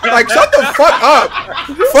more. Like, shut the fuck up.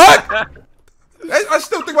 Fuck. I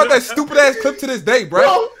still think about that stupid ass clip to this day,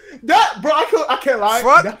 bro. I can't lie.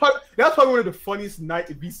 Fuck. That's probably one of the funniest nights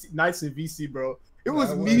in VC, bro. It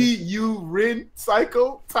was me, you, Rin,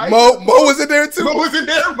 Psycho, Tyson. Mo was in there too. Mo was in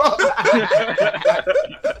there, bro.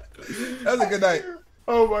 That was a good night.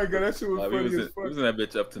 Oh my god, that shit was funny as fuck. We was in that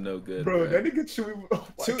bitch up to no good. Bro, that nigga Chewy. Oh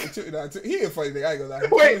He ain't funny nigga. I ain't gonna lie.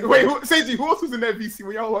 Wait, Sagee, who else was in that VC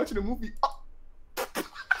when y'all watching the movie?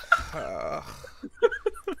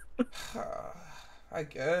 I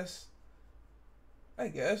guess. I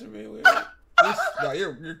mean, nah,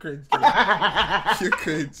 you're cringe. You're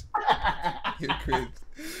cringe. You're cringe.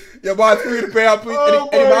 Yo, boss, free to pay out, please.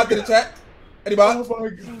 Any mod in the chat? Any mod? Oh my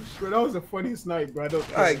gosh, bro, that was the funniest night, bro.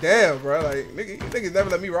 Like, damn, bro. Like, niggas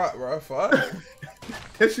never let me rock, bro. Fuck.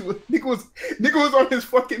 That shit was, nigga was on his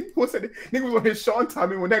fucking, what's that? Nigga was on his Sean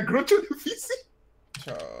timing when that girl took the VC.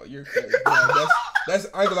 Oh, you're crazy. Bro, that's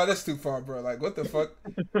I ain't gonna lie, that's too far, bro. Like, what the fuck?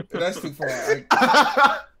 That's too far.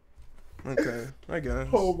 Okay, I guess.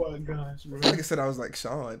 Oh my gosh, bro. Like I said, I was like,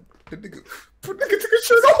 Sean. The nigga took his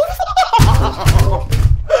shirt off.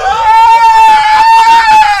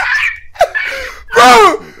 Bro!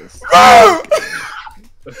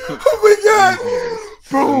 Oh my god!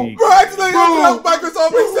 Bro, actually,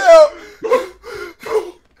 Microsoft Excel!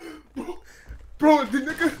 Bro, the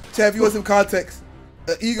nigga. Chad, you want some context?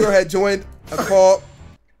 Igor had joined a call,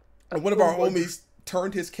 and one of our homies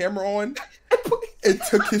turned his camera on and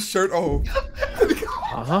took his shirt off.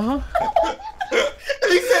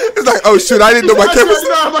 It's like, oh shoot, I didn't know my camera's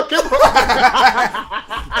on.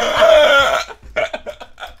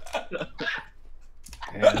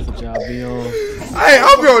 Yeah, that's a job, Bill. Hey,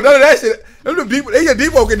 I'm on none of that shit. They a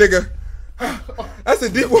deep woken nigga. That's a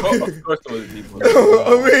deep woken nigga. Of course it was a deep one. I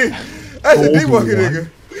mean, that's a deep woken nigga.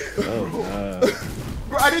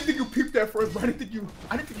 Bro, I didn't think you peeped that first, bro. I didn't think you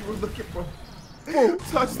were looking, bro. Bro,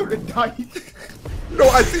 so I started dying. No,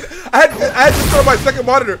 I see. I had to turn on my second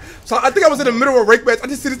monitor, so I think I was in the middle of a rank match. I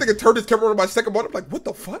just see this nigga turn his camera on my second monitor. I'm like, what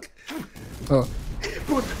the fuck? Oh.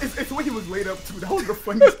 Bro, it's the way he was laid up too. That was the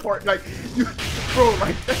funniest part. Like, bro,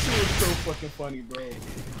 like that shit was so fucking funny, bro.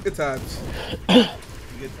 Good times. Good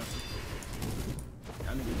times.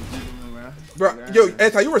 Bro, yo,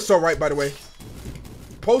 Anti, you were so right, by the way.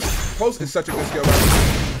 Post is such a good skill,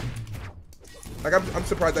 right? Like, I'm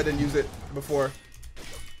surprised I didn't use it before.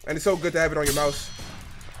 And it's so good to have it on your mouse.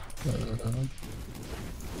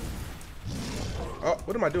 Oh,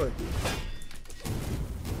 what am I doing?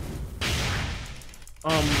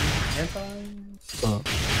 Anti?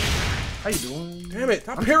 How you doing? Damn it,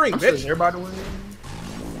 stop peering, I'm bitch. still here, by the way.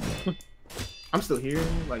 I'm still here.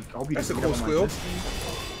 Like, I hope you. That's a cool skill.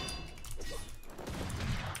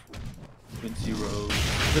 Quincy Road.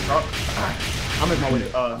 I'm in my way.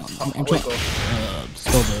 I'm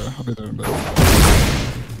still there. I'll be there in a bit.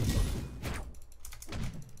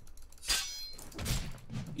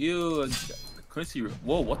 Ew, Quincy Road.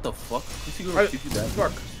 Whoa, what the fuck? Quincy Road give you that?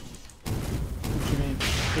 Fuck. What you mean?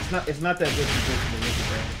 It's not that good.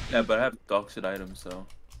 Yeah, but I have dog shit items, so.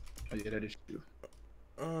 Oh, yeah, that is true.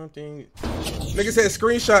 Dang it. Nigga said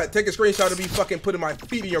screenshot. Take a screenshot of me fucking putting my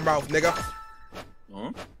feet in your mouth, nigga.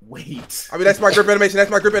 Huh? Wait. I mean, that's my grip animation. That's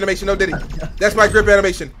my grip animation. No, Diddy. That's my grip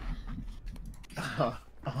animation.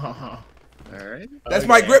 Alright. That's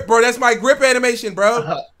my grip, bro. That's my grip animation,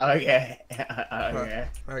 bro. Okay. I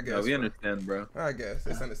guess. Yeah, we understand, bro. I guess.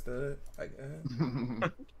 It's understood. I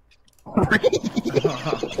guess.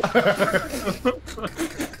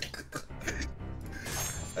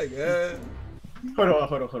 Like, yeah. Hold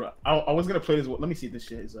on. I was gonna play this. Let me see if this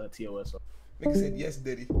shit is TOS. Nigga said yes,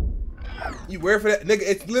 Diddy. You wear for that, nigga?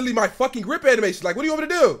 It's literally my fucking grip animation. Like, what do you want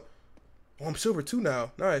me to do? Oh, I'm silver 2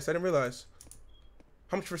 now. Nice. I didn't realize.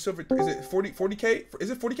 How much for silver? Is it 40K? Is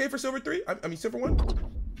it 40K for silver 3? I mean silver 1?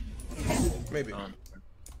 Maybe.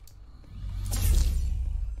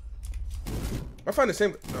 I find the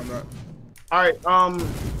same. No, I'm not. All right.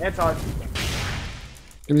 Anton.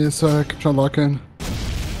 Give me a sec. I'm trying to lock in.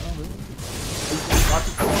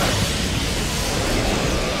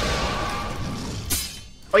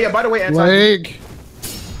 Oh yeah. By the way, Anton. Leg.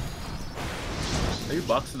 Are you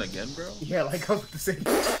boxing again, bro? Yeah, like I was about to say.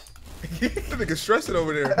 That nigga stressing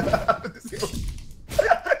over there.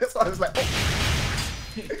 That's why I was like, oh.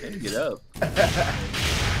 Get up.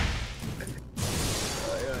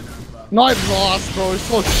 No, I lost, bro. It's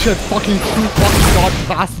so shit. Fucking true fucking dodge,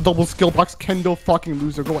 fast double skill box, kendo fucking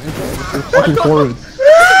loser. Go into fucking forward.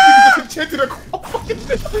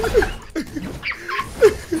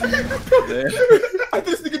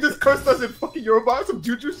 This nigga just cursed us in fucking Eurobot, some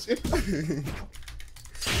juju shit.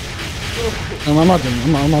 I'm not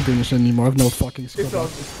doing this shit anymore. I have no fucking skill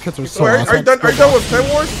boxes. Kids are so Are you done with 10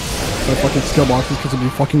 wars? The fucking skill boxes because it'll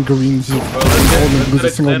be fucking greens. You lose a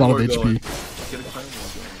single amount of HP.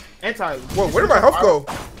 Anti. Whoa, where did my health go?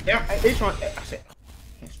 Yeah, Atron.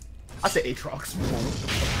 I said Atrox.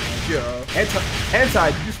 Yeah.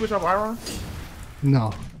 Anti. Did you switch off Iron?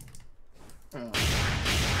 No.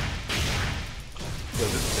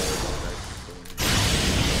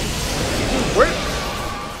 Wait.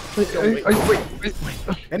 Wait.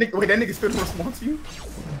 That nigga still response to you?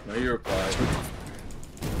 No, you replied.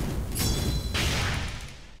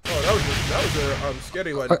 Oh, that was a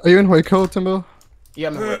scary one. Are you in Waco, Timbo? Yeah,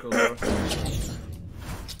 I'm in Waco, bro.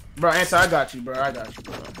 Bro, Anti, I got you, bro.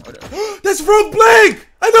 That's Rogue Blink!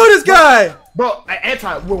 I know this guy! Bro,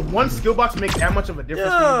 Anti, will one skill box make that much of a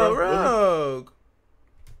difference for you, bro? Rogue.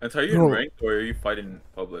 And are you in ranked or are you fighting in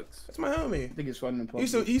Publix? That's my homie. I think he's fighting in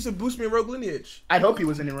Publix. He used to boost me in Rogue Lineage. I hope he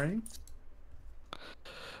was in the ring.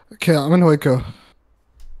 Okay, I'm in Waco.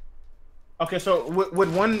 Okay, so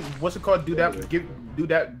would one, what's it called, do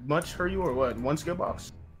that much for you or what? One skill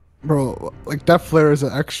box? Bro, like that flare is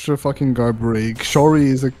an extra fucking guard break. Shori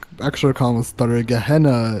is an extra combo stutter.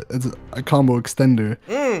 Gehenna is a combo extender.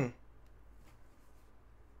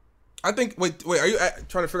 I think. Wait. Are you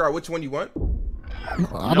trying to figure out which one you want?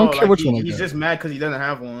 I don't care which one I He's get. just mad because he doesn't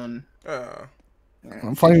have one.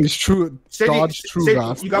 I'm finding these true dodge true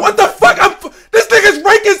gas. What the fuck? This nigga's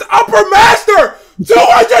rank is upper master.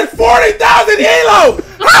 240,000 elo.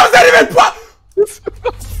 How is that even?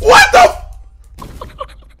 What the?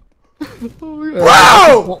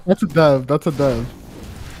 Bro! That's a dev. That's a dev.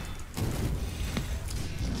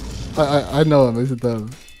 I know him. He's a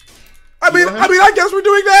dev. I mean, I guess we're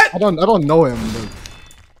doing that. I don't know him, but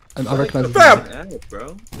I recognize him. Fam!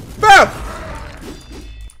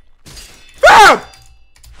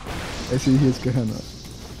 I see he is Gehenna.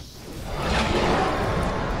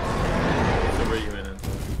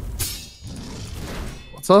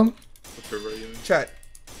 What's up? Chat.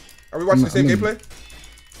 Are we watching the same gameplay?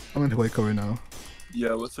 I'm in Waco right now.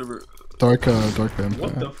 Yeah, what's over? Dark Vampire.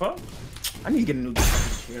 What the fuck? I need to get a new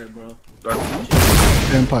chair, bro.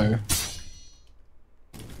 Vampire.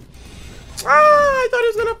 I thought he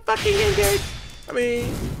was gonna fucking engage. I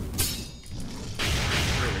mean,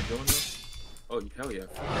 oh hell yeah.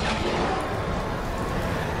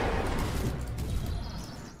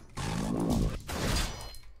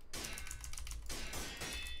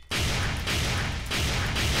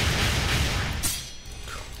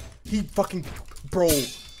 he fucking bro.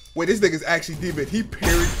 Wait, this nigga's actually demon. He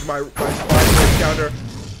parried my spy counter,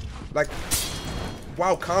 like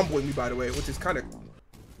while comboing me, by the way, which is kind of.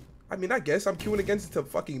 I mean, I guess I'm queuing against the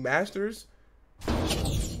fucking masters. How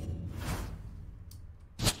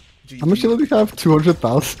much do you have?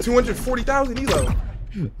 200,000. 240,000 elo.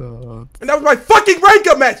 And that was my fucking rank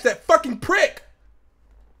up match. That fucking prick.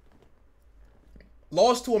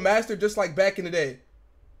 Lost to a master just like back in the day.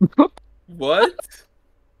 What?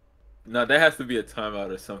 No, there has to be a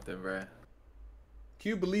timeout or something, bruh. Can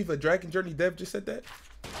you believe a Dragon Journey dev just said that?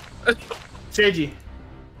 Sagee.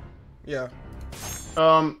 Yeah.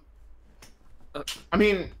 I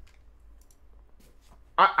mean,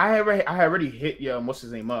 I already hit what's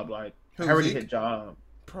his name up, like I already hit Job.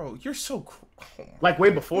 Bro, you're so like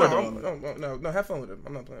way before no, have fun with him.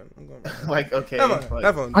 I'm not playing. I'm going like okay, have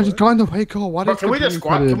fun. I just joined the Waco. Why can we just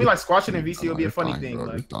squash? Can we like squash it in VC? It'll be a funny thing.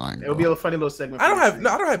 Like it'll be a funny little segment. I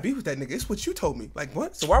don't have beef with that nigga. It's what you told me. Like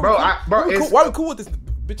what? So why? Why we cool with this?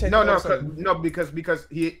 Bitch ain't No, all no, of a sudden. no, because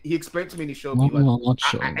he explained to me and he showed me No, like no, not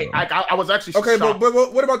showing, bro. I was actually Okay, shocked. but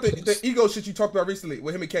what about the ego shit you talked about recently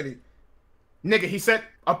with him and Kenny? Nigga, he said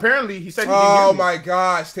apparently he said he didn't Oh hear me. my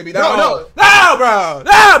gosh, Timmy. No, No, bro.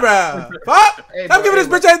 Fuck. Hey, I'm bro, giving hey, this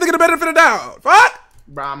bitch anything the benefit of the doubt. Fuck.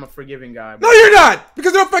 Bro, I'm a forgiving guy. Bro. No, you're not.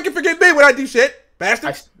 Because you don't fucking forgive me when I do shit,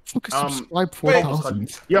 bastard. Fucking Um, subscribe wait.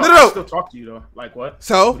 4,000. Yo, No. I still talk to you though. Like what?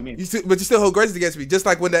 So, What do you mean? but you still hold grudges against me, just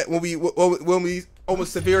like when we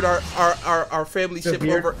almost severed our family ship Severed?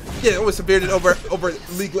 over. Yeah, almost severed it over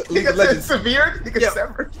League of Nigga said Legends. severe? Nigga Yeah.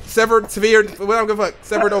 Severed. What I'm gonna fuck?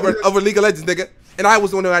 Severed over League of Legends, nigga. And I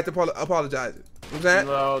was the one who had to apologize. You know what I'm saying?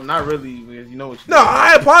 Well, not really, because you know what you No, did.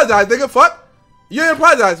 I apologize, nigga. Fuck. You didn't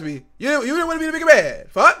apologize to me. You didn't want to be the bigger man.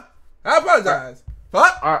 Fuck. I apologize.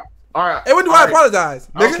 Fuck. Alright. And when do I apologize,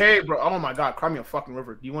 nigga? Okay, bro. Oh my god, cry me a fucking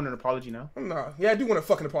river. Do you want an apology now? No. Yeah, I do want a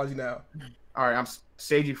fucking apology now. Alright, I'm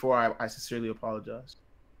Sagee4. I sincerely apologize.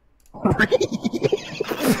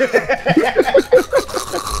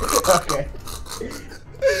 Okay.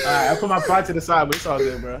 Alright, I put my pride to the side, but it's all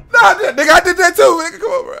good, bro. Nah, nigga, I did that too. Nigga,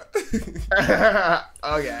 come on,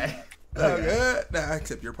 bro. Okay. Okay. Nah, I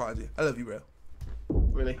accept your apology. I love you, bro.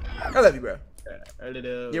 Really? I love you, bro. Really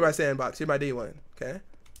do. You're my sandbox. You're my day one. Okay.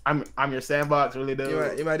 I'm your sandbox. Really do.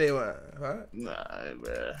 You're my day one. Huh? Nah,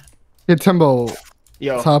 bro. Hey, Timbo.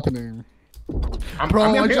 Yo, What's happening? I'm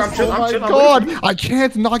Bro, here, oh chilling, my I'm god, chilling. I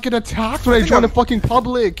can't not get attacked when I join the fucking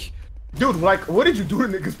public. Dude, like, what did you do to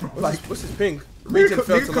niggas, bro? Like, What's his ping? nigga, Region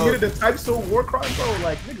failed nigga to committed load. a type of war crime, bro.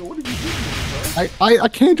 Like, nigga, what did you do to me, bro? I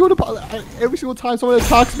can't join the public. Every single time someone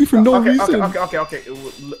attacks me for no Okay. reason. Okay.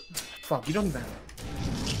 Fuck, you don't even.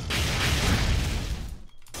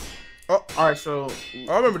 Oh, All right, so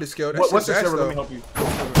I remember this skill. That what's the shit's ass, server? Let me though. help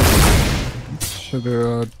you. Shit,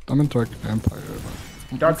 I'm in Dark Vampire.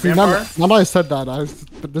 Dark See, Vampire? now that I said that,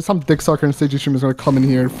 there's some dick sucker in Stage stream is gonna come in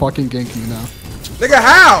here and fucking gank me now. Nigga,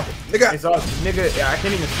 how? Nigga. It's all, nigga. Yeah, I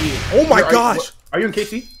can't even see it. Oh my Are you- gosh. Are you in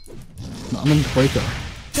KC? No, I'm in Breaker.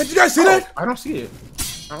 Did you guys see that? I don't see it.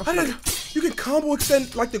 I don't see it. You can combo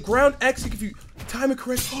extend like the ground X if you time it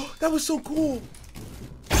correct. Oh, that was so cool.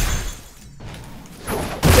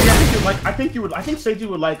 I think Sagee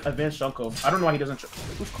would like Advanced Shunko. I don't know why he doesn't.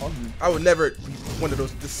 Who's calling me? I would never be one of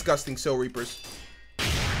those disgusting Soul Reapers.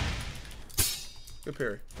 Good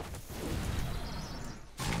parry.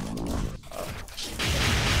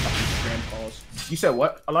 Spam calls. You said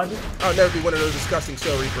what, Elijah? I would never be one of those disgusting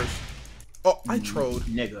Soul Reapers. Oh, I trolled.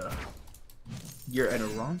 Nigga. You're in a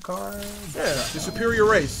wrong car? Yeah, the superior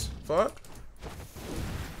race. Fuck.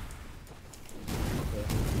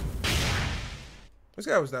 This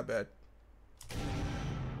guy was not bad.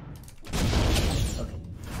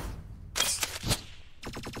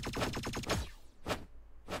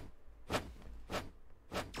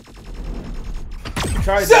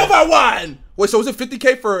 Silver one! Wait, so was it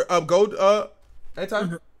 50K for gold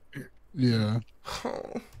anytime? Yeah.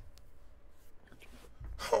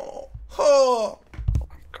 Oh.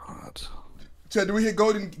 God. So do we hit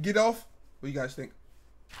gold and get off? What do you guys think?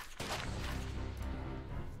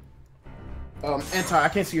 Anti, I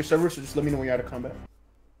can't see your server, so just let me know when you're out of combat.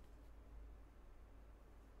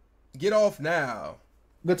 Get off now.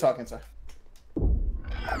 Good talk, Anti.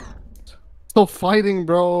 Still fighting,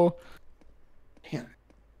 bro. Damn.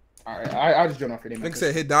 Alright, I'll just join off your name. Nigga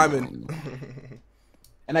said hit diamond.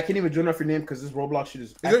 And I can't even join off your name because this Roblox shit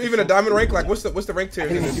is. Is there even a diamond rank? Like, what's the rank tier? I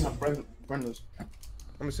can't even see my friend list.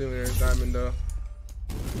 I'm assuming there's diamond though.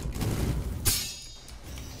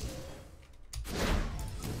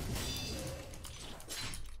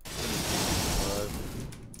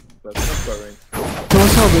 That's not ring.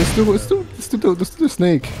 No, what's up? Let's do the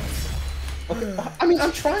snake. Okay. I mean,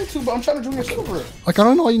 I'm trying to, but I'm trying to join your server. Like, I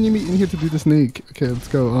don't know why you need me in here to do the snake. Okay, let's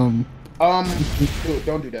go. Dude,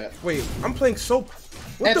 don't do that. Wait, I'm playing soap.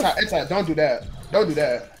 What the? Anti, don't do that. Don't do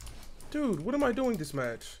that. Dude, what am I doing this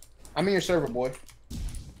match? I'm in your server, boy.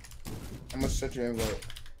 I'm gonna set your invite.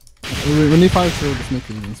 When you find the snake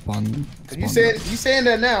can spawn. You saying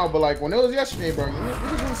that now, but like when it was yesterday, bro.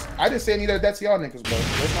 I didn't say any of that to y'all niggas, bro.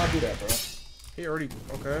 Let's not do that, bro. He already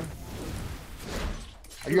okay.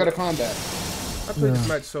 Are you out of combat? I played this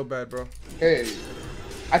match so bad, bro. Hey,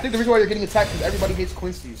 I think the reason why you're getting attacked is everybody hates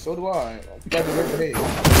Quincy. So do I. You guys deserve to hate.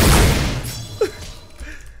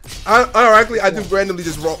 Ironically, I do randomly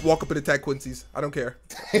just walk up and attack Quincy's. I don't care.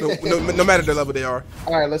 No matter the level they are.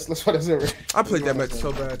 All right, let's fight a server. I played that match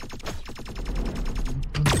so bad.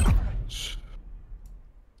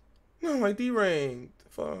 No, I D-ranked.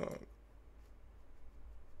 Fuck.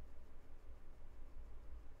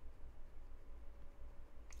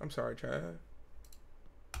 I'm sorry, Chad.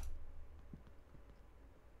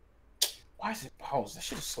 Why Why is it Bowels? That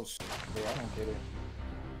shit is so stupid, bro. I don't get it.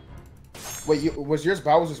 Wait, was yours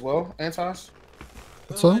Bowels as well, Antos?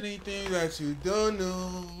 What's up? Anything that you don't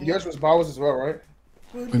know. Yours was Bowels as well, right?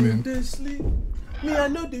 What do you mean? Me, I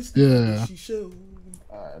know this. Yeah. She show.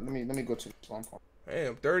 Let me go to the phone call.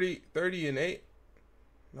 Damn, 30 and 8.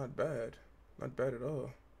 Not bad. Not bad at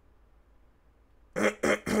all.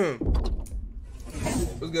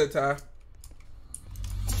 What's good, Ty?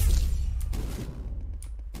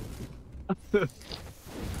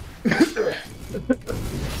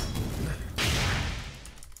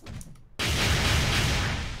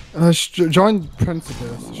 Join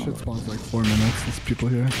Principus. This shit spawns like 4 minutes. There's people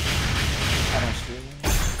here. I don't see it.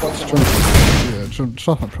 Yeah, join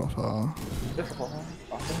my profile.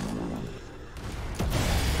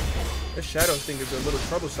 This shadow thing is a little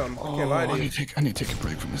troublesome. I can't lie to you. I need to take a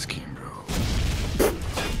break from this game, bro.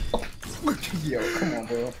 Yo, come on,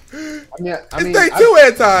 bro. I mean, it's day 2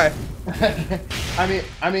 anti.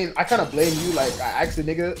 I mean, I kind of blame you. Like, I asked the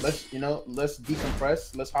nigga, let's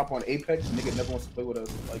decompress. Let's hop on Apex. The nigga never wants to play with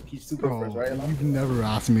us. Like, he's super fresh, right? You've never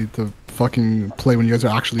asked me to fucking play when you guys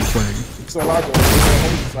are actually playing. So logical.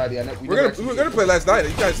 We're gonna play last night.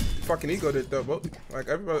 You guys fucking egoed it though. Like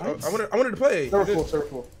everybody, I wanted to play. Server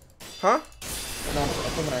full. Huh? No, I'm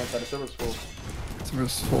coming inside. The server's full.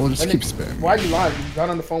 We'll just keep spamming. Why are you lying? You got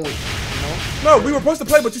on the phone with, No, we were supposed to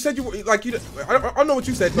play, but you said you like you. I don't know what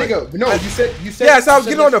you said. Nigga, like, no, you said. Yeah, so I was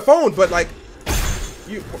getting on the phone, but like,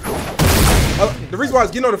 you. The reason why I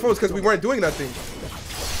was getting on the phone is because we weren't doing nothing.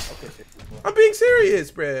 Okay, I'm being serious,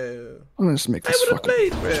 bro. I'm gonna just make this I would have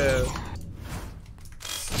played, bro.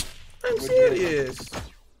 I'm serious.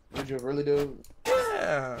 Would you really do?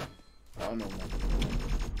 Yeah. I don't know, man.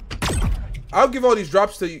 I'll give all these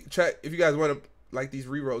drops to you, chat, if you guys want to, like, these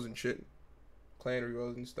rerolls and shit. Clan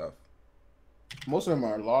rerolls and stuff. Most of them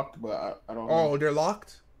are locked, but I don't know. Oh, they're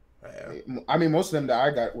locked? Yeah. I mean, most of them that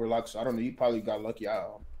I got were locked, so I don't know. You probably got lucky. I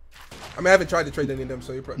mean, I haven't tried to trade any of them,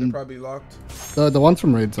 so they're probably locked. The ones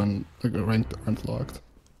from raids aren't aren't locked.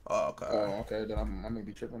 Oh, okay. Oh, okay. Then I may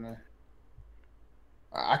be tripping there.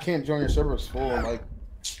 I can't join your servers full, like,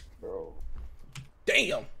 bro.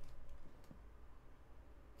 Damn.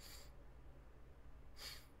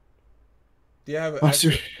 Do you have an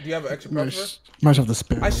extra buffer? Might have the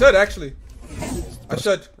spare. I should actually. I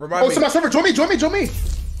should remind me. Oh, so my server, join me.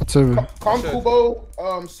 What's over? Kong Kubo,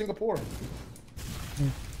 Singapore.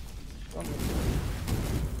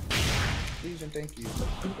 Please and thank you.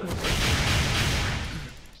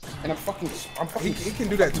 And I'm fucking. He can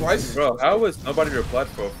do that twice. Bro, how was nobody replied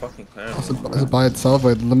for a fucking clan? Is it by itself?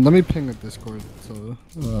 Wait, let me ping the Discord. So.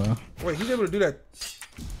 Wait, he's able to do that.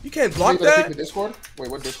 You can't block Wait, that. the Discord?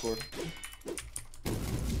 Wait, what Discord?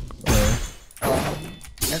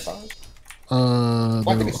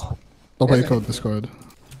 The Waco Discord.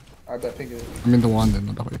 I bet ping it. I mean the one then,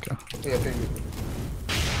 not the Waco. Yeah, ping it.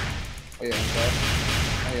 Oh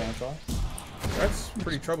yeah, I'm sorry. That's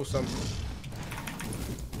pretty troublesome.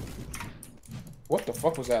 What the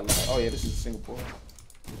fuck was that like? Oh yeah, this is Singapore.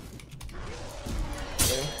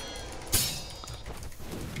 Okay.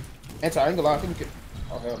 I ain't gonna lie, I think we could.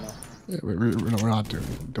 Oh hell no. Yeah, we're not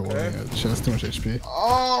doing it. She has too much HP.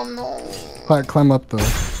 Oh no. Climb up the.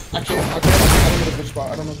 I don't know the bitch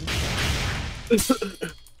spot. I don't know.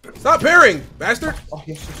 Stop pairing, bastard. Oh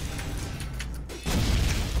yes.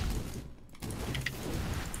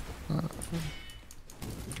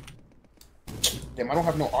 Damn, I don't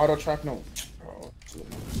have no auto track, no.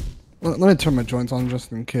 Let me turn my joints on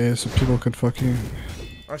just in case, so people could fucking.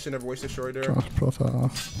 I should never waste a short there. Draw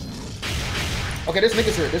profile. Okay, there's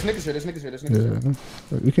niggas here.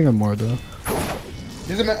 Yeah, you can get more though.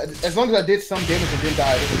 Doesn't matter. As long as I did some damage and didn't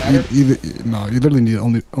die, it doesn't matter. No, you literally need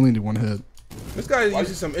only need one hit. This guy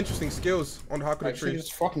uses some interesting skills on the Hakuda tree.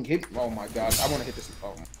 Just fucking hit. Oh my god, I want to hit this.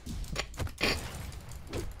 Oh.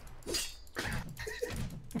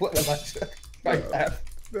 What am I?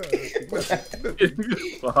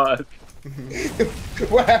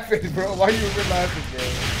 What happened, bro? Why are you even laughing, bro?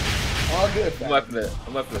 All good. I'm laughing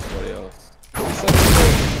at somebody else.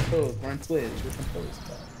 We're on Twitch. We're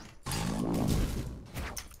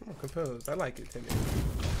composed. I like it, Timmy.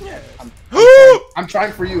 Yeah. I'm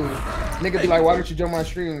trying for you. Nigga be like, why don't you join my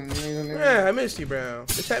stream? Yeah, I miss you, bro.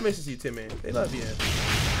 The chat misses you, Timmy. They love you.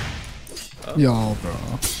 Yo, bro.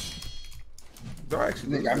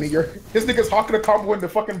 Actually, nigga, I mean, this nigga's hawking a combo in the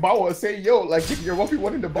fucking bow and say, yo, like, you're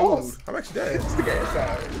 1v1 in the boss. I'm actually dead. This nigga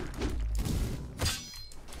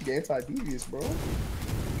anti-devious, bro.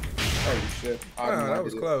 Oh shit. That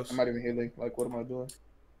was close. I'm not even healing. Like, what am I doing?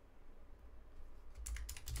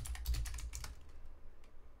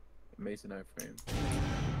 Amazing iframe.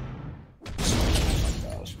 Oh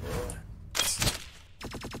my gosh, bro.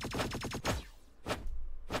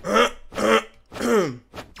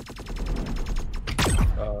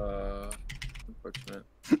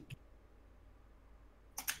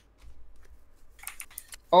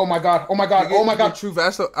 Oh my god. Oh my god. Oh my god. True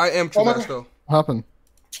Vasto. I am True Vasto. What happened?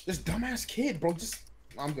 This dumbass kid, bro. Just.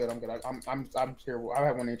 I'm good. I'm good. I'm terrible. I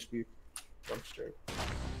have 1 HP. I'm straight.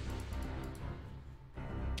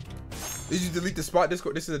 Did you delete the spot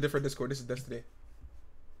Discord? This is a different Discord. This is Destiny.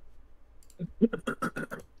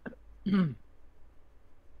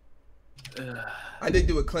 I did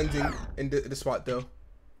do a cleansing in the spot though.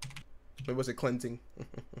 It was a cleansing.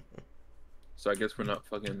 So I guess we're not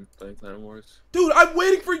fucking playing Clan Wars. Dude, I'm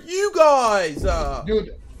waiting for you guys.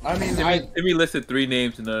 Dude, I mean, Timmy listed 3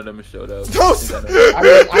 names and none of them have showed up.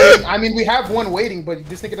 I mean, we have one waiting, but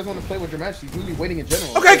this nigga doesn't want to play with your match. He's really waiting in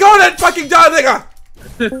general. Okay, call that fucking John nigga.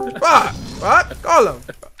 What? Call him.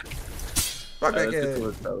 Fuck that kid.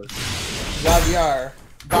 Gaviar.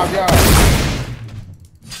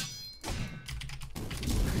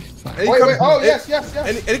 Wait. Oh, yes.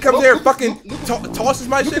 And he comes there and fucking tosses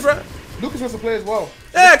my shit, bro. Lucas wants to play as well.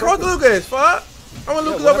 Yeah, call Lucas, fuck. I want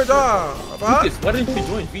Lucas over John. Lucas, why didn't you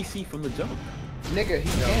join VC from the jump? Nigga, he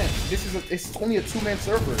can't. It's only a 2-man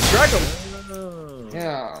server. Drag him.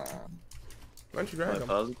 Yeah. Why don't you drag him?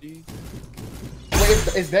 Apologies.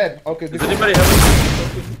 Wait, it's dead. Okay. Does anybody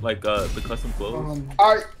have like the custom clothes?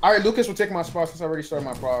 All right. Lucas will take my spot since I already started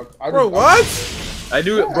my prog. Bro, what? I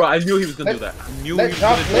knew it, bro. I knew he was gonna do that. I knew he was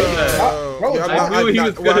gonna do that. Bro, I'm definitely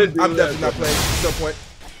not playing. At no point.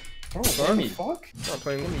 Bro, fuck? I'm not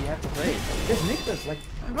playing. You have to play. This Nicholas, like.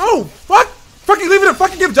 No, fuck! Fucking leave it and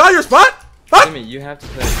fucking give John your spot? Fuck! Jimmy, you have to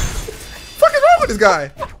play. Fuck is wrong with this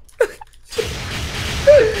guy?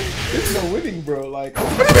 There's no winning, bro. Like. What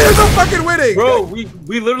do you mean there's no fucking winning? Bro, we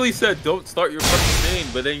literally said don't start your fucking thing,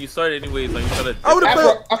 but then you started anyways. Like you started. I would have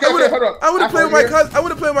played. Okay, hold up. I would have played with my cousin. I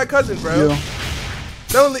would have played with my cousin, bro. Yeah.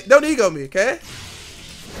 Don't ego me, okay?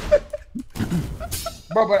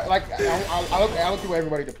 Bro, but like I look through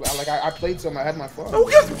everybody to play. Like I played some. I had my fun. Oh,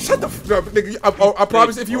 shut the f up, nigga. I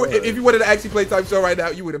promise, if you wanted to actually play Time Show right now,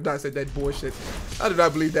 you would have not said that bullshit. I do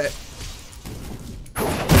not believe that.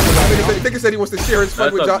 Nigga said he wants to share his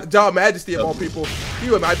fun with John Majesty of all people. Can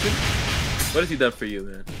you imagine? What has he done for you,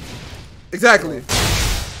 man? Exactly.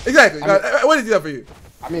 What has he done for you?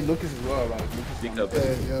 I mean, Lucas as well. Like Lucas.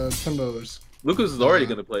 Yeah, $10. Lucas is already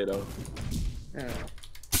gonna play though. Yeah.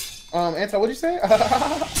 Anton, what'd you say?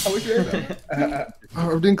 What'd you say?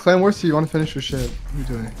 We're doing Clan Wars, so you want to finish your shit? What are you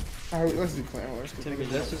doing? Alright, let's do Clan Wars.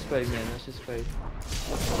 Let's just play, man. Let's just play.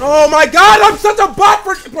 Oh my god, I'm such a bot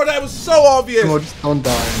for bro, that was so obvious. No, just don't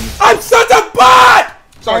die. I'm such a bot!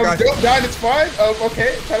 Sorry, guys. Don't die, it's fine.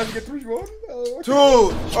 Okay, try not to get 3-1. Dude,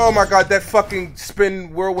 oh my god, that fucking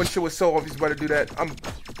spin whirlwind shit was so obvious. Better do that. I'm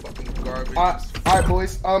fucking garbage. Alright,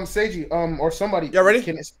 boys. Sagee, or somebody. Y'all ready?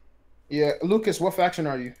 Yeah, Lucas, what faction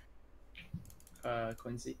are you?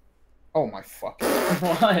 Quincy. Oh my fuck.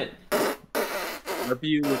 What? Rep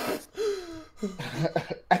you, Lucas.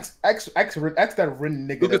 X that Rin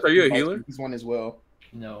nigga. Lucas, are you a healer? He's one as well.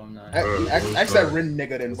 No, I'm not. X that Rin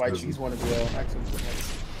nigga to invite you. He's one as well.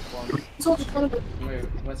 Wait,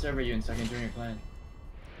 what server are you in so I can join your clan?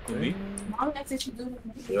 Me?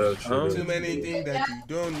 Too many things that you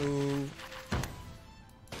don't know.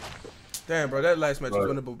 Damn, bro, that last match was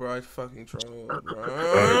winnable, bro. I fucking troll,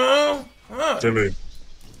 bro. Timmy.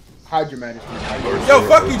 Hide your majesty. Yo,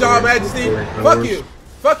 fuck you, John Majesty. Fuck you.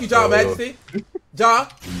 Fuck you, John Majesty. John,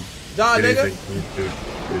 nigga.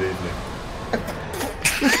 Good evening.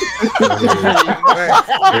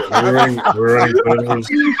 We're running Clan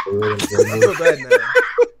So bad now.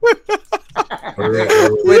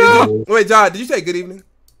 Wait, John, did you say good evening?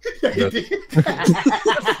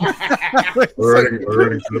 We're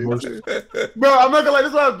running Clan Wars. Bro, I'm not gonna like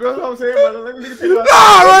this one, bro. That's what I'm saying, bro. Let me take it out.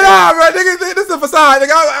 Nah, bro. Nigga, this is a facade.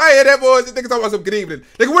 Nigga, I hear that boy. Nigga talking about some good evening.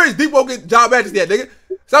 Nigga, where's Deep Woken John Majesty at, nigga?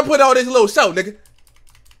 Stop putting on this little show, nigga.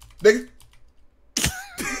 Nigga.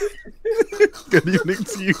 Good evening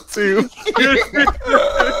to you too.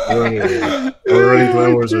 We're running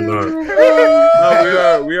Clan Wars or not?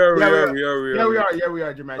 No, we are. Yeah, we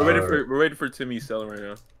are, Jermaine. We're waiting for Timmy's selling right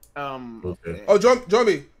now. Okay. Oh, join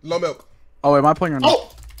me. Low milk. Oh, wait, am I playing or not?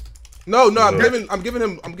 Oh! No, I'm giving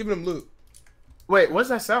him loot. Wait, what's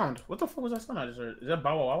that sound? What the fuck was that sound I just heard? Is that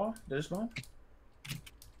Bow Wow Wow? Did it spawn?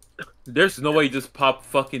 There's no way you just pop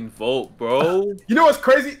fucking Volt, bro. You know what's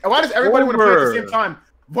crazy? Why does everybody want to play at the same time?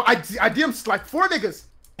 Well, I DM'd like 4 niggas.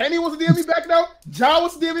 Penny wants to DM me back now. John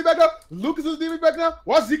wants to DM me back now. Lucas wants to DM me back now.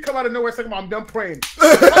 Why Zeke come out of nowhere saying I'm done praying?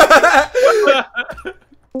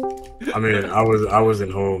 I mean, I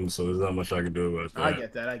wasn't home, so there's not much I can do about that. I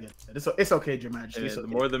get that. It's okay, Your Majesty. The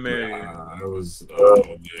more the merrier. I was. Oh,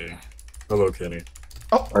 yeah. Hello, Kenny.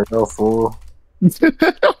 Oh, I know, fool.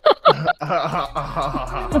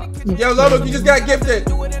 Yo, Lobo, you just got gifted.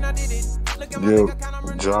 Yo.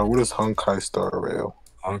 John, what is Honkai Star Rail?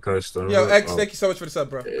 Honkai Star. Yo, X, thank you so much for the sub,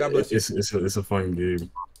 bro. God bless you. It's a fun game,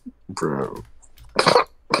 bro.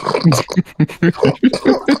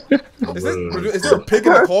 Is there a pig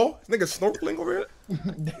in the call? This nigga snorkeling over here?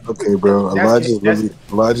 Okay, bro.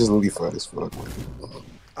 Elijah's really fat as fuck.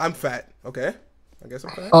 I'm fat. Okay. I guess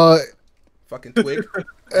I'm fat. Fucking twig.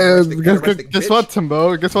 Guess what,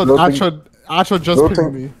 Timbo? Guess what? Acho just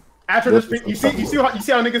pinged me. After this, you see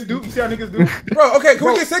how niggas do? You see how niggas do? Bro, okay, can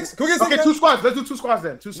we get 6? Can we get 6? Okay, 2 squads. Let's do 2 squads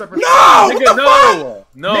then. 2 separate. No! Nigga,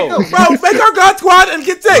 no! Bro, make our god squad and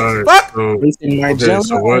get 6. Right, Fuck!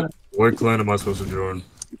 So what clan am I supposed to join?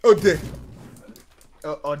 Ode.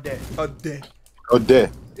 Ode.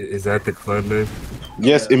 Is that the clan name?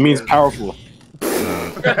 Yes, it means powerful.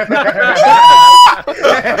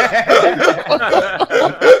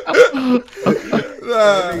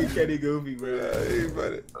 Kenny goofy, bro.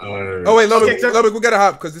 Oh wait, Lubbock, we gotta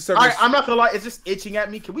hop because this service. I'm not gonna lie, it's just itching at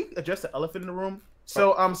me. Can we address the elephant in the room?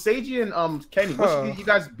 So, Sagee and Kenny, what's you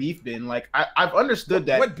guys' beef been? Like, I've understood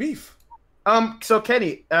that. What beef? So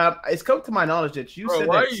Kenny, it's come to my knowledge that you said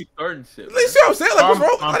why that. are you starting shit? You see what I'm saying? Like, what's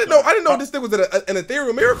wrong? I didn't know this thing was an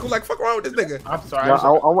ethereal miracle. Like, fuck wrong with this nigga. I'm sorry. Yeah, I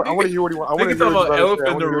want to hear what he wants. I want to hear about what elephant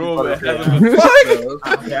in the room.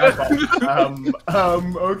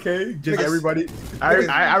 Okay, just everybody.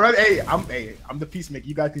 I'm the peacemaker.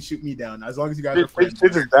 You guys can shoot me down as long as you guys are friends.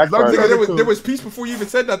 As long as there was peace before you even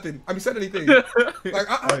said nothing. I mean, said anything. Like,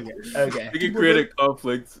 okay. You can create a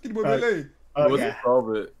conflict. Okay. Wasn't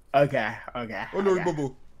solve it. Okay. Oh no,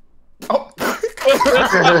 boo. Oh.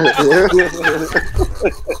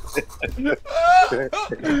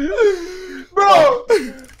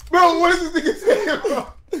 Bro, what is this nigga saying, bro?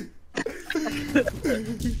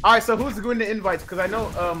 Alright, so who's going to invites? Because I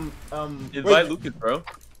know, invite Lucas, bro.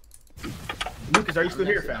 Lucas, are you still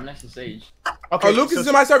here, fam? I'm next to Sage. Okay, oh, Lucas is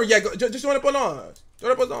in my server. Yeah, just join up on ours.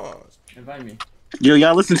 Join up on ours. Invite me. Yo,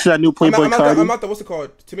 y'all listen to that new Playboy Cardi? I'm not the, what's it called?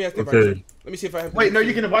 To me, I think. Okay. Let me see if I have. Wait, no,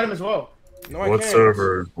 you can invite him as well. No, I What can't.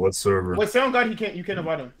 server? What server? Wait, sound God, you can't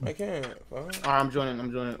invite him. I can't. Alright, I'm joining.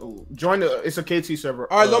 Ooh, join the. It's a KT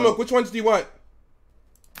server. All right, Lomok, which ones do you want?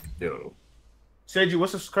 Yo. Sagee,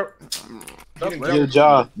 what's the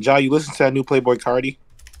Yo, Ja, you listen to that new Playboy Cardi?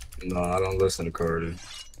 No, I don't listen to Cardi.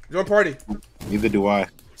 Join party. Neither do I.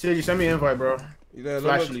 Sagee, send me an invite, bro.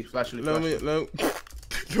 Flashly.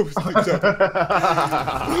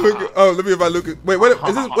 Oh, let me invite Lucas. Wait, what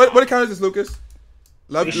is this? What account is this, Lucas?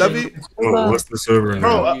 Lovey? Oh, what's the server name?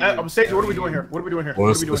 Bro, I'm Sagee, what are we doing here?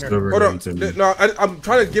 What's the server Hold name on. to me? No, I'm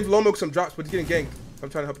trying to give Lomok some drops, but he's getting ganked. I'm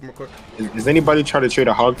trying to help him real quick. Is anybody trying to trade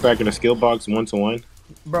a hog pack and a skill box 1-to-1?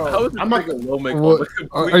 Bro, I'm not gonna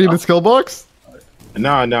Are you in the skill box?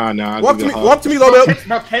 Nah. Walk to me,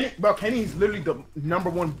 Lomok. Bro, Kenny's literally the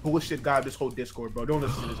 #1 bullshit guy of this whole Discord, bro. Don't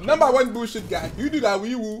listen to this. #1 bullshit guy. You do that,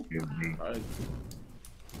 wee woo.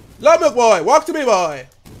 Lomok boy, walk to me, boy.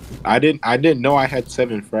 I didn't know I had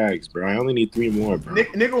 7 frags, bro. I only need 3 more, bro.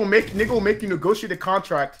 Nigga will make you negotiate a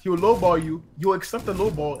contract. He'll lowball you. You'll accept the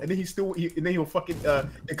lowball, and then he'll fucking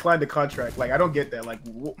decline the contract. Like, I don't get that. Like,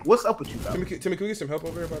 what's up with you, bro? Timmy, can we get some help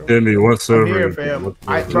over here? By the way? Timmy, what server? I'm here, fam.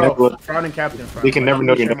 Frowning captain. They can never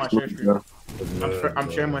know your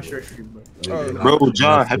I'm sharing my shirt stream, bro. Bro,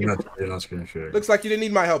 John, have you? Looks like you didn't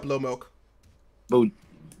need my help, Low Milk. Bro,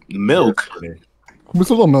 milk. What's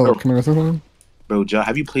a little milk? Can I say something? Bro, Ja,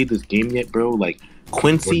 have you played this game yet, bro? Like,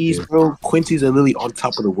 Quincy's, bro. Quincy's are literally on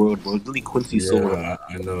top of the world, bro. Literally, Quincy's so hard.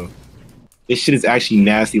 I know. This shit is actually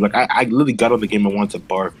nasty. Like, I literally got on the game and wanted to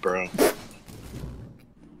barf, bro.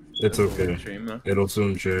 It's okay. It'll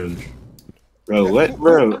soon change. Bro, what,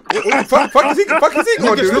 bro? Fuck is he going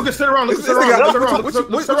to do? Lucas, sit around. Lucas, sit around.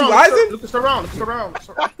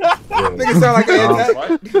 Nigga sound like an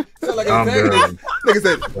Nigga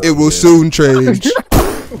said, it will soon change.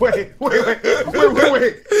 Wait,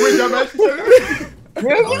 John Max,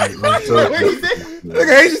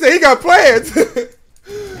 Nigga, he said he got plans.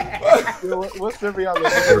 What's the reality?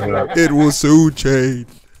 It will soon change.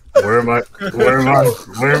 Where am I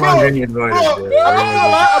getting invited? I'm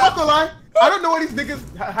not gonna lie. I don't know why these niggas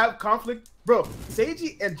have conflict. Bro,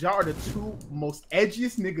 Sagee and Ja are the 2 most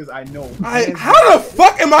edgiest niggas I know. How the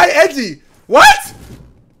fuck am I edgy? What?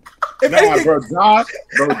 If anything, bro, Ja,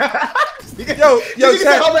 yo,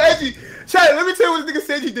 Chad. I'm edgy. Chad, let me tell you what this nigga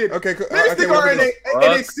Sagee did. Okay, cool. Me and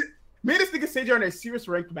this nigga Sagee are in a serious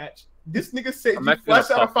ranked match. This nigga Sagee flashed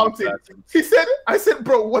out a fountain. I said,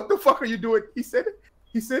 bro, what the fuck are you doing? He said,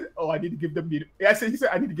 oh, I need to give them the. I said,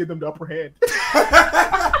 I need to give them the upper hand.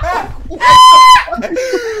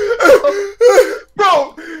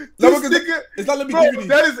 Bro, this nigga, it's not let me bro, give you these.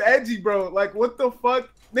 that is edgy, bro. Like, what the fuck,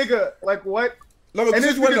 nigga? Like, what? No, And this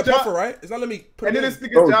this one nigga the puffer, right? It's not let me put And it then in. this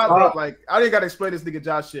nigga Josh, bro, like I didn't gotta explain this nigga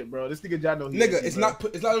Josh shit, bro. This nigga Josh knows. Nigga, it's not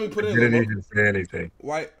let me put it in. Didn't even say anything.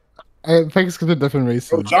 Why? I think it's because they're different races.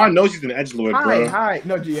 Bro, John knows he's an edgelord, bro. Hi.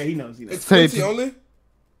 No, yeah, he knows. It's Quincy only.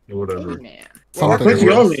 Yeah, whatever. Quincy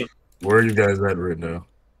only. Where are you guys at right now?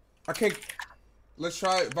 I can't. Let's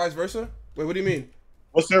try vice versa. Wait, what do you mean?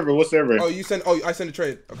 What server? What server? Oh, you send. Oh, I send a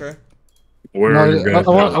trade. Okay. Where are you guys?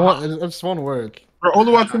 I just want to work. Bro,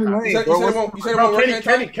 only watch Kenny You said it won't work.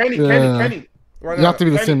 Kenny. Right, you have to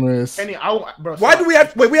be the same race. Kenny, bro. Why do we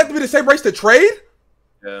have? Wait, we have to be the same race to trade?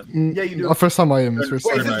 Yeah. Yeah, you do. First time I am. Wait, is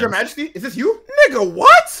this Your Majesty? Is this you? Nigga,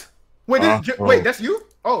 what? Wait, wait, that's you?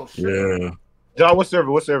 Oh shit. Yeah. John, what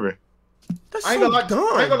server? What server? That's I ain't so gonna lie.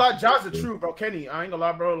 dumb. I ain't gonna lie. John's the truth, bro. Kenny, I ain't gonna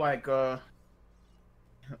lie, bro. Like,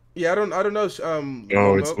 Yeah, I don't know.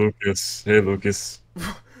 Oh, it's Lucas. Hey, Lucas.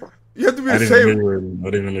 You have to be I the didn't same.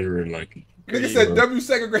 know you were like. Nigga said W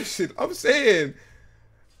segregation. I'm saying,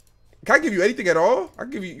 can I give you anything at all? I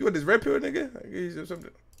give you. You want this red pill, nigga? I give you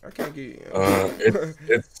something. I can't give you.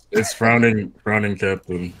 It's frowning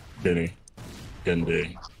Captain Kenny.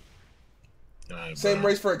 Kendi. Same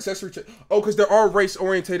race for accessory. Oh, because there are race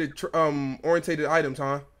orientated items,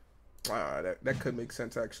 huh? That could make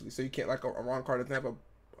sense actually. So you can't like a Ron card doesn't have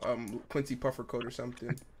a Quincy puffer code or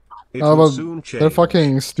something. It will soon change. They're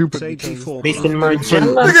fucking stupid. Sagee4. Nigga,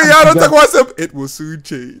 y'all don't talk about something. It will soon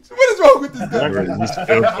change. What is wrong with this guy? Are you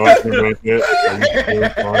still talking about that?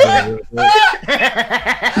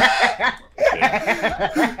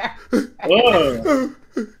 Whoa.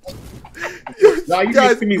 Nah, you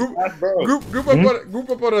guys, group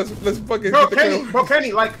up on us. Let's fucking bro,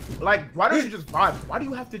 Kenny, like, why don't you just vibe? Why do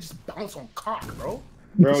you have to just bounce on cock, bro?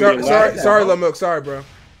 Sorry, Lil Milk. Sorry, bro.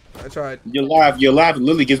 I tried. Your laugh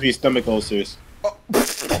literally gives me stomach ulcers.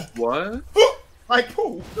 What? like,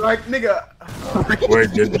 nigga.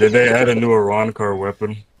 Wait, did they add a new Iran car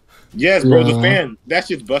weapon? Yes, bro. The fan. That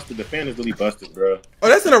shit's busted. The fan is really busted, bro. Oh,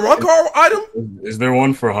 that's an Iran car item? Is there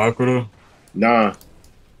one for Hakura? Nah.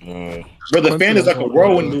 Bro, the fan is like a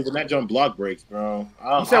whirlwind move, and that jump block breaks, bro.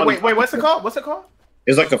 You said, wait, what's it called?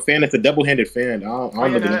 It's like a fan. It's a double-handed fan.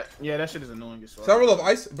 Yeah, that shit is annoying as fuck. Several of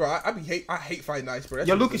ice, bro. I hate fighting ice, bro.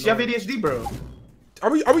 Yo, Lucas, you have ADHD, bro. Are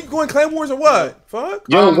we going clan wars or what? Fuck.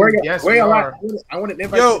 Yo, where y'all are? I want an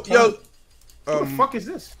invite. Yo. What the fuck is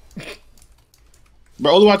this?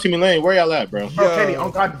 Bro, Oluwatimi Lane, where y'all at, bro? Bro, Kenny, oh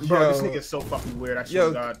god, bro, this nigga is so fucking weird. I swear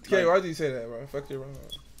to God. Kenny, why did you say that, bro? Fuck you,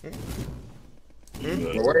 bro.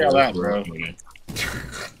 Bro, where y'all at, bro?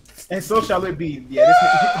 And so shall it be. Yeah, this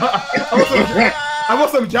nigga. I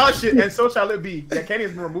want some John shit, and so shall it be. Yeah, Kenny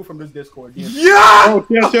has been removed from this Discord. Yeah. Oh,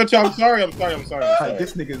 chill. I'm sorry. Like,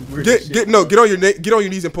 this nigga is weird. Get on your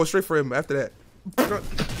knees and pull straight for him after that.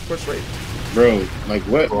 Pull straight. Bro, like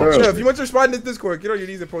what, bro? Chill, if you want to respond in this Discord, get on your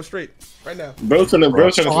knees and pull straight right now. Bro, trying to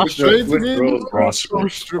prostrate. Bro,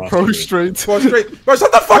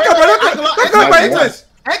 shut the fuck up, bro. Look at my English.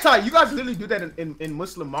 Head tie, you guys literally do that in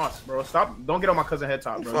Muslim mosques, bro. Stop! Don't get on my cousin head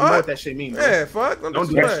top, bro. You know what that shit means, bro. Yeah, fuck. Don't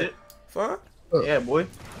do that shit. Fuck. Yeah, boy.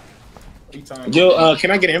 Yo,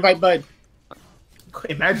 can I get an invite, bud?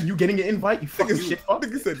 Imagine you getting an invite, you fucking shit fuck.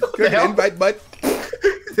 Nigga said, can I get an invite, bud?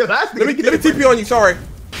 let me TP on you. Sorry.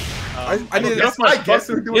 I needed. I guess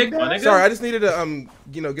we're doing that. Sorry, I just needed to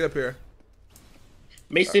get up here.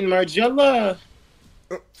 Mason Margiela.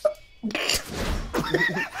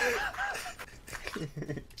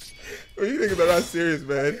 You niggas are not serious,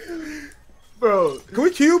 man. Bro, can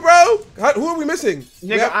we queue, bro? Who are we missing?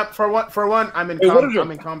 Nigga, for one, I'm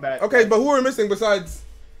in combat. Okay, but who are we missing besides?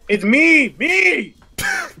 It's me.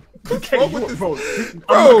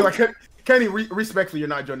 Kenny, respectfully, you're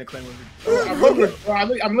not joining clan with me.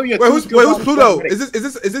 I'm looking at. Wait, who's Pluto? Is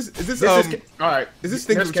this all right? Is this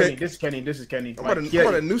thing from Kenny? This is Kenny. I'm about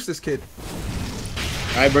to noose this kid.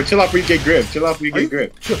 All right, bro, chill out before you get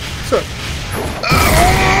grip. Chill.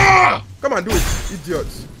 Come on, do it,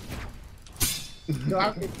 idiots.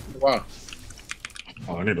 Wow.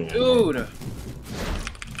 Oh, I need a dude.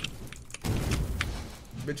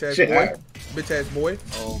 Bitch ass boy.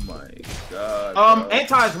 Oh my god.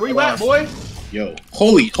 Antis, where you at, boy? Yo,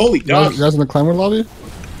 holy dog. You guys in the climber lobby?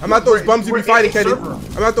 I'm not those bums you be fighting, Kenny.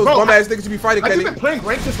 I'm not those bum ass niggas you be fighting, Kenny. Have you been playing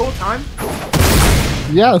ranked this whole time?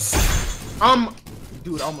 Yes.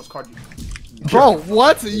 Dude, I almost called you. Bro,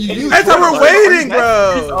 what? That's how we're waiting,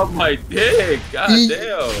 bro. He's on my dick. God damn.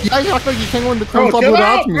 Yeah, you act like you can't go in the climber lobby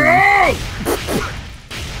without me.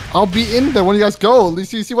 I'll be in there when you guys go. You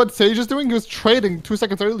see what Sage is doing? He was trading 2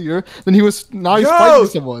 seconds earlier. Then he's fighting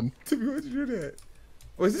someone. Timmy, why'd you do that?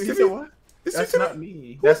 Was this Timmy? What? That's not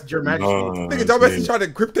me. That's Your Majesty. Nigga, John Majesty trying to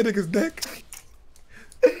grip that nigga's neck.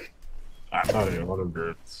 I thought it was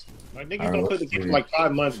birds. My niggas don't play the game for like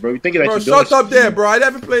 5 months, bro. You thinking that Bro, you doing shut up there, bro. I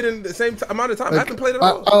haven't played in the same amount of time. I haven't played at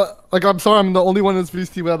all. Like, I'm sorry, I'm the only one in this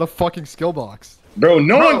VC without a fucking skill box. Bro,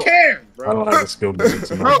 no one cares, I don't have a skill box.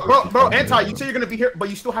 Bro, Anti, you say you're gonna be here, but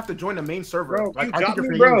you still have to join the main server. Bro, like, you I think got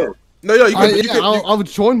you're me, paying bro. there. No, you can. I'll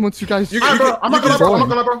join once you guys. I'm not gonna, bro. I'm not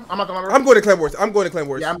gonna, bro. I'm going to Clan Wars. I'm going to Clan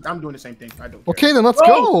Wars. Yeah, I'm doing the same thing. I don't. Okay, then let's go.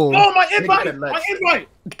 Oh, my invite! My invite!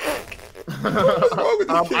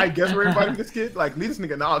 I guess we're inviting this kid. Like, leave this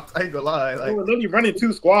nigga now. I ain't gonna lie. Like, We're literally running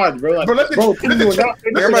 2 squads, bro. Like, bro, let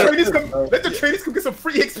the Let trainees come get some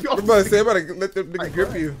free XP off. I'm about to say, I'm about to let them niggas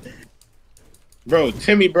grip you. Bro,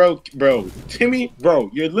 Timmy, Timmy, bro,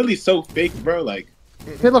 you're literally so fake, bro. Like,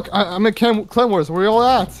 Hey, look, I'm in Clan Wars. Where y'all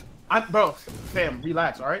at? Bro, fam,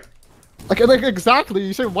 relax, all right? Like exactly.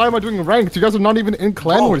 You say, why am I doing ranked? You guys are not even in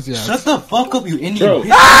Clan Wars yet. Shut the fuck up, you Indian.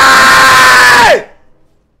 Hey!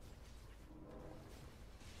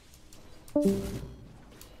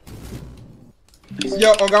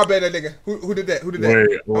 Yo, oh God, ban that nigga. Who did that? Who did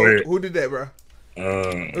that? Wait. Who did that, bro?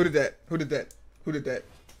 Who did that? Who did that? Who did that?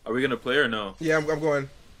 Are we gonna play or no? Yeah, I'm going.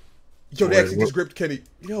 Yo, they actually just gripped Kenny.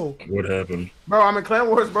 Yo. What happened? Bro, I'm in Clan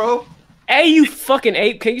Wars, bro. Hey, you fucking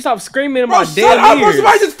ape! Can you stop screaming in Bro, my shut damn up, bro. ears?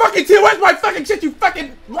 Somebody just fucking tell where's my fucking shit, you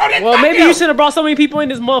fucking rodent. Well, maybe you should have brought so many people in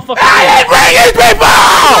this motherfucker. I ain't bringing people!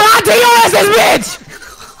 I'll tell your ass this bitch!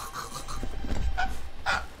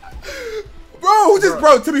 Bro, who just,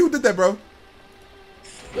 bro, Timmy, who did that, bro?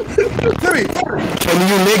 Timmy! Can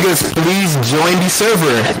you niggas please join the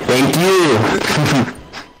server? Thank you.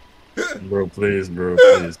 Bro, please, bro,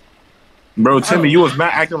 please. bro, Timmy, you was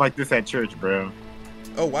not acting like this at church, bro.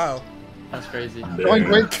 Oh, wow. That's crazy. Great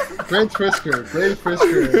Frisker. Great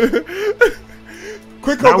Frisker.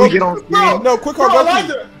 Quick call Now we get on Goku. No, quick call Bro, Goku.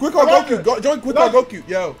 Elijah. Quick call Elijah. Goku. Join quick call Goku.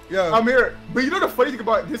 Yo. I'm here. But you know the funny thing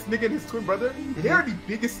about this nigga and his twin brother? They're the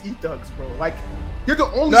biggest e-thugs, bro. Like, you're the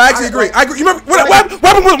only. No, I actually agree. I agree. You remember what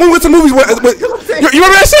happened when we went to movies? You remember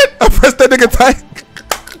that shit? I pressed that nigga tight.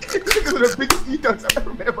 Niggas are the biggest e-thugs I've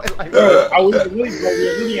ever met in my life. I was really, bro. We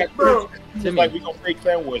were really at Bro. church. Just like we gonna play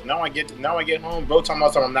Clan Wars. Now I get home, bro. Talking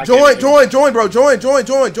about something I'm not. Join, bro. Join.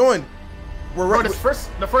 We're Bro, right. the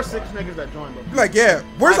first 6 niggas that joined, bro. Like, yeah.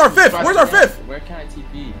 Where's our fifth? Where can I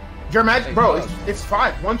TP? Your magic, bro. It's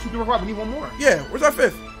 5. 1, 2, 3, 4, 5. We need 1 more. Yeah. Where's our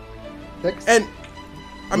fifth? 6. And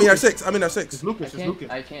I mean our 6. It's Lucas.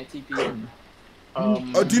 I can't TP in.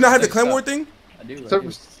 Oh, do you not have the Clan War thing? I do.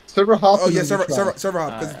 Server hop. Oh yeah, server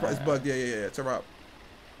hop because it's bugged. Yeah. Server hop.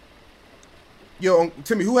 Yo,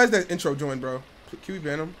 Timmy, who has that intro joined, bro? Can we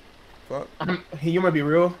ban him? Fuck. You might be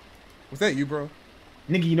real. Was that you, bro?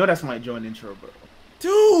 Nigga, you know that's my join intro, bro.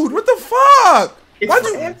 Dude, what the fuck? Why'd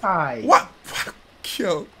you anti? What?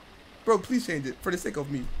 Yo, bro, please change it for the sake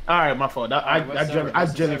of me. All right, my fault. I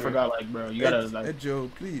genuinely forgot. Like, bro, you gotta like.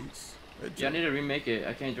 Joe, please. Yeah, I need to remake it.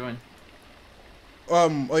 I can't join. Oh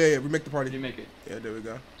yeah, remake the party. Remake it. Yeah, there we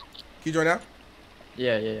go. Can you join now?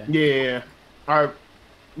 Yeah. All right.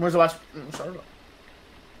 When's the last? Sorry.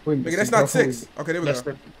 Nigga, that's not 6. Okay, there we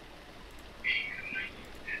go.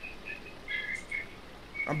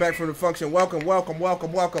 I'm back from the function. Welcome.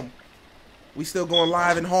 We still going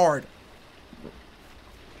live and hard.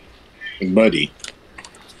 Buddy.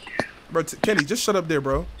 Bro, Kenny, just shut up there,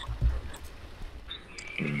 bro.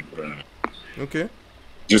 Okay.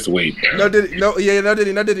 Just wait, bro. No did he.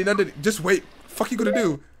 Just wait. Fuck you gonna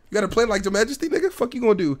do? You gotta play like Your Majesty, nigga? Fuck you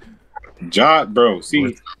gonna do? Ja, bro.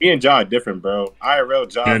 See, me and Ja are different, bro. IRL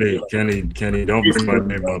Ja. Kenny, don't bring my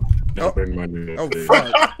name up. Don't bring my name up.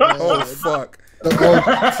 Oh fuck.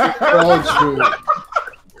 All true.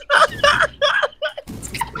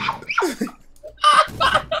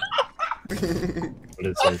 But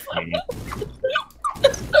it's so funny.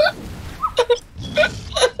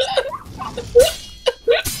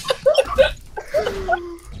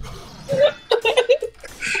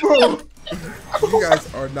 Bro, you guys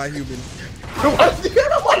are not human.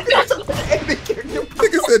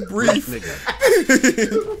 Nigga said brief.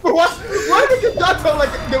 Why did you not tell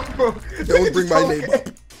like no, bro? Don't bring my name up.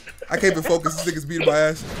 I can't even focus. This nigga's beating my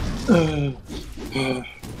ass.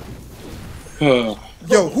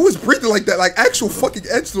 Yo, who is breathing like that? Like actual fucking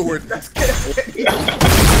edgelord.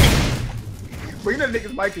 But you know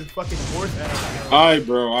nigga's mic is fucking worse.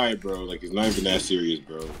 Alright, bro. Like it's not even that serious,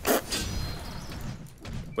 bro.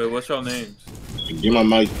 Wait, what's your names? Give my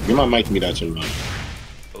mic to me that your mic.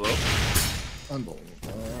 Hello? Unbelievable.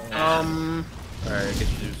 Alright, get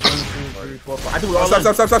you. 1, 2, 3, 4, 5. I do all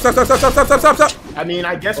Stop. I mean,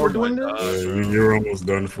 I guess we're doing this. You're almost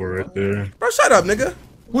done for right there. Bro, shut up, nigga.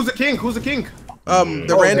 Who's the king?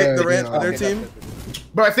 Their team.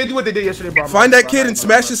 Bro, if they do what they did yesterday, bro. Find that kid and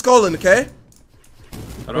smash his skull in, okay?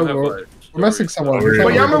 I don't have lights. We're missing someone. Oh, But y'all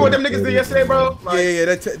remember what them niggas did yesterday, bro? Like, Yeah,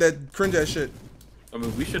 that cringe ass shit. I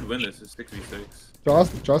mean, we should win this. It's 6v6.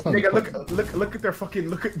 Josh not. nigga, look at their fucking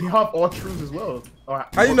they have all trues as well. How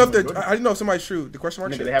do you know if they're? How do you know if somebody's true? The question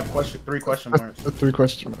mark. Nigga, Shit? they have 3 question marks. 3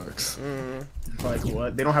 question marks. Like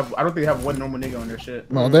what? They don't have. I don't think they have one normal nigga on their shit.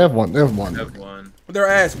 No, they have one. They have one. They're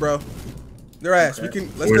ass, bro. They're ass. Okay. We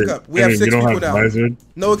can. Let's look up. We have 6 people now. Blizzard?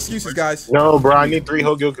 No excuses, guys. No, bro. I need 3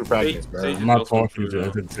 whole Gilker practice, bro. I'm not talking to you.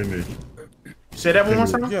 I said Timmy. Say that one more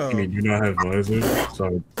time. Yo. Timmy, you not have Blizzard?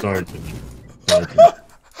 Sorry, Timmy.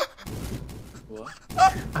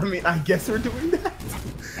 I mean, I guess we're doing that.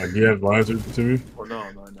 Do you have Blizzard, Timmy? Oh, no.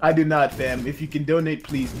 I do not, fam. If you can donate,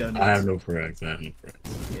 please donate. I have no frags.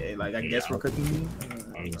 Yeah, like I guess we're cooking you.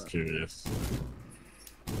 I'm just curious.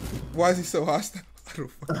 Why is he so hostile? I don't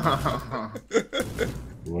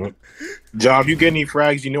What? Job, you get any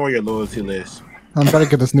frags, you know where your loyalty is. I'm about to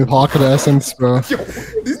get this new Hawkeye essence, bro.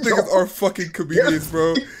 These niggas are fucking comedians,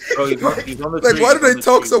 bro. Bro, he's on the Like, tree. why do they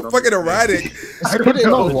talk so fucking erratic? Is it in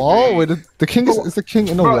a wall? Wait, the king is the king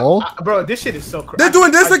in a wall? Bro, this shit is so crazy. They're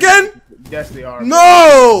doing this again? Yes, they are.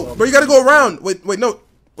 No, bro, you gotta go around. Wait, no.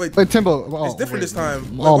 Wait, Timbo. Oh, it's different this time.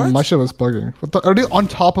 Oh, Wait, what? my shit was bugging. What the, are they on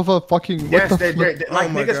top of a fucking? Yes, what they're the like Oh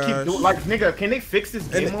my niggas keep gosh. doing. Like nigga, can they fix this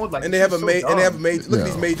game mode? Like, and they have a so mage. And they have a dumb. mage. Look at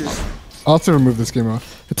these mages. I'll have to remove this game mode.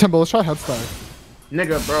 Timbo, let's try headstock.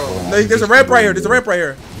 Nigga, bro. No, there's a ramp right here. There's a ramp right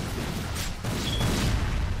here.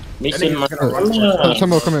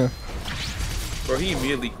 Timbo, come here. Bro, he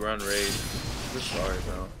immediately ground raid. We're sorry,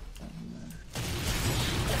 bro.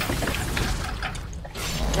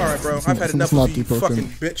 Alright, bro. I've had It's enough not of you, deep fucking open.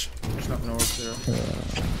 bitch. There's nothing over there.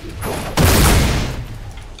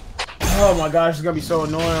 Oh my gosh, it's gonna be so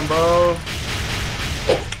annoying, bro.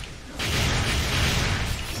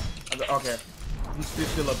 Okay. He's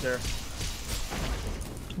still up there.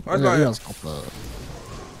 Alright,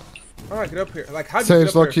 get up here. Like, how do you Sage, get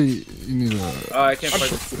up lucky, you need a. I can't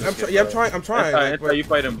fight I'm trying. Like, you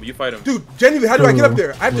fight him. You fight him. Dude, genuinely, how do I get up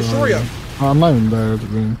there? I have to shore you. I'm not even there,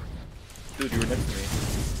 dude. Dude, you were next to me.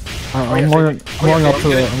 I'm going up to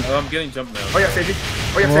the. I'm getting jumped now. Oh yeah, Sagee.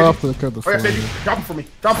 Oh yeah, We're up to Sagee. the Oh yeah, Sagee. Drop him for me.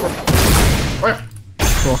 Drop him for me. Oh yeah.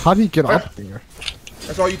 Bro, how do you get up there?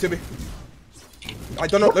 That's all you, Timmy. I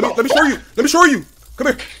don't know. Let me show you. Let me show you. Come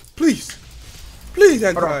here, please. Please,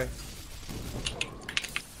 Anti.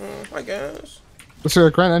 I guess. It's a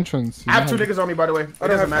grand entrance. I have 2 niggas on me, by the way. I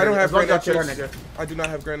don't have grand that entrance. nigga. I do not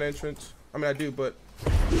have grand entrance. I mean, I do, but.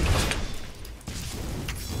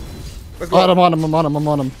 Let's go. I'm on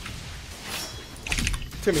him.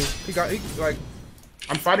 Timmy, he like.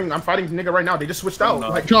 I'm fighting nigga right now. They just switched out.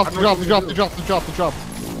 Like, Drop.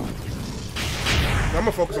 I'm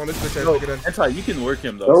gonna focus on this bitch ass No, nigga then. Anti, you can work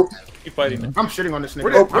him though. Nope. Keep fighting him. I'm shitting on this nigga.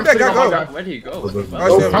 Where'd that guy go? Where'd he go? I'm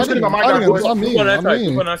shitting on my guy, boys. On me. Group on Anti.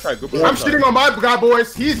 I'm shitting on my guy,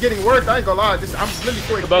 boys. He's getting worked. I ain't gonna lie. I'm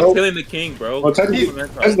literally It's about killing the king, bro. Well, technically,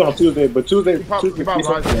 that's on Tuesday, but Tuesday asynchronous.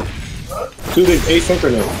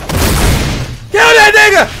 Kill that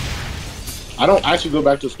nigga! I don't actually go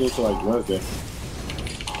back to school till like Wednesday.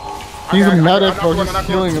 He's a medic, bro. He's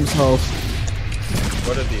killing himself.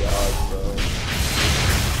 What are the odds, bro?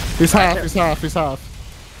 He's half.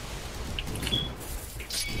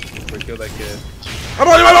 We kill that kid. I'm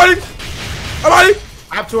on him!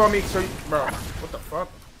 I have 2 on me, so bro. What the fuck?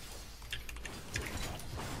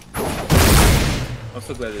 I'm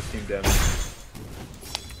so glad this team damaged.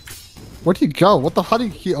 Where'd he go? What the? How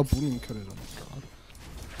did he a booming cut it? Oh my god.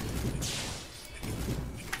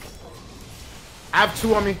 I have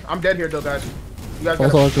 2 on me. I'm dead here, though, guys. You guys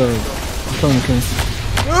Also, gotta... like I'm killing the king.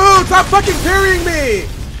 Dude, stop fucking carrying me!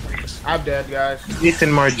 I'm dead, guys. Ethan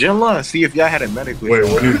Margella, see if y'all had a medic with Wait,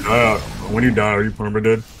 you. when you die, are you perma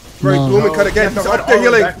dead? Right, boom, cut again. He's up there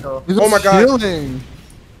healing. Oh my god. Healing.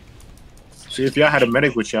 See if y'all had a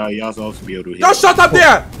medic with y'all, y'all's also be able to heal. Don't shut up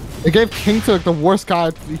there! They gave King to like the worst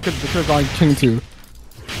guy he could have gone King to.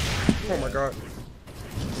 Oh my god.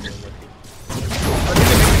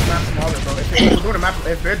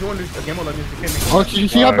 If they're doing this game like this, they can't make Oh, he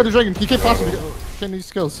had better dragon. He can't possibly get any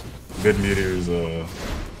skills. Mid meteors,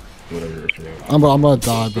 whatever. I'm gonna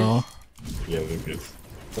die, bro. Yeah, Lucas.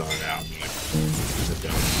 Sorry,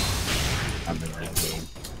 I'm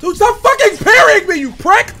Dude, stop fucking parrying me, you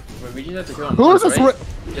prick! Wait, we just have to kill him Who once, is this? right?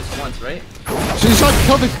 Just once, right? She's trying to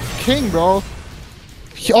kill the king, bro.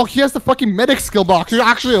 He has the fucking medic skill box. You're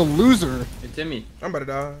actually a loser. Hey, Timmy. I'm about to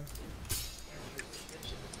die.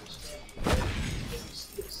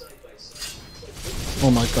 Oh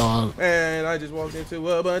my god. And I just walked into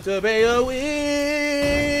a bunch of AoE.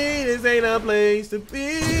 This ain't a place to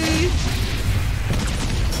be.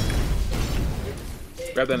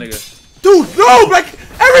 Grab that nigga. Dude, no! Like,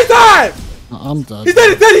 Every time! I'm dead. He's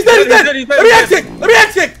dead. Let me exit.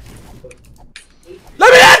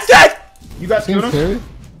 You guys killed him? Carry?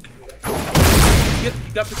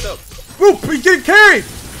 He got picked up. Ooh, he's getting carried.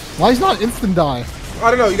 Why he's not instant die? I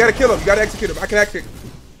don't know. You gotta kill him. You gotta execute him. I can execute.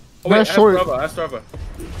 Oh, wait, That's short. Ask Strava.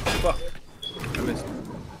 Fuck. I missed.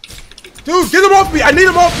 Dude, get him off me. I need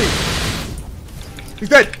him off me. He's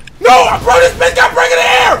dead. No, bro, this bitch got bring in the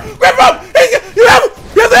air. Grip him. You have him.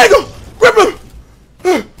 You have the angle. Grip him.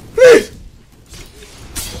 Please.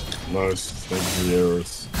 Nice. Thank you,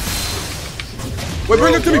 Yaris. Wait,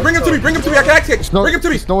 bring him to me. I can execute. Bring him to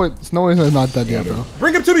me. Snow is not dead yet, bro.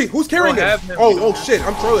 Bring him to me. Who's carrying him? him. Oh shit.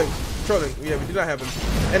 I'm trolling. Yeah, we do not have him.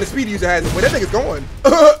 And the speed user has him. But that nigga's going.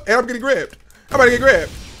 And I'm getting grabbed. I'm about to get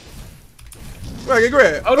grabbed.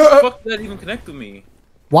 How the fuck did that even connect to me?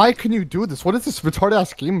 Why can you do this? What is this retarded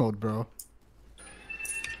ass game mode, bro?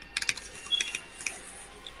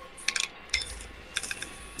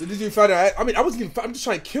 Did you find out? I mean, I'm just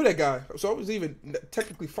trying to kill that guy. So I was even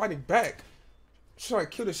technically fighting back. Just trying to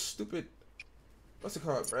kill this stupid. What's it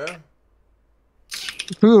called, bro?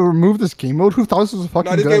 Who removed this game mode? Who thought this was a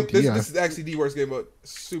fucking good idea? This is actually the worst game mode.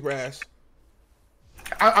 Super ass.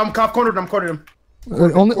 I'm cornered him.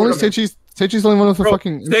 Only Sagee4s the only one with the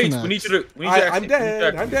fucking Sage, internet. we need you to. I'm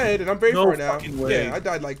dead, and I'm very far now. Yeah, I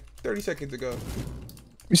died like 30 seconds ago.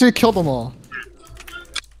 You should have killed them all.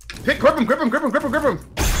 Grip him.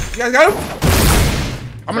 You guys got him?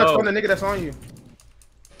 I'm gonna stun the nigga that's on you.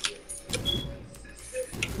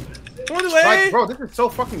 Like, bro, this is so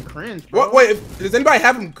fucking cringe, bro. What? Wait, does anybody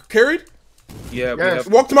have him carried? Yeah, yes.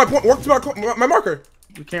 Walk to my point. Walk to my marker.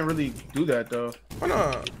 We can't really do that though. Why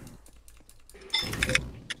not?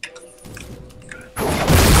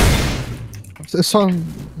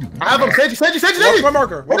 I have him. Sagee. Walk to my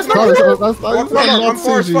marker. Walk to my marker. I'm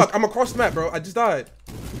far as fuck. I'm across the map, bro. I just died.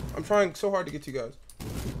 I'm trying so hard to get to you guys.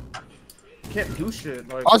 Can't do shit.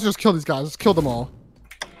 Like, I'll just kill these guys. Let's kill them all.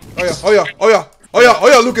 Oh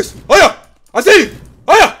yeah, Lucas. Oh yeah, I see you.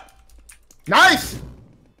 Oh yeah. Nice.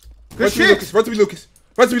 Good shit. Run to me, Lucas.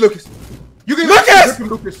 You can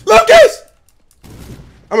Lucas.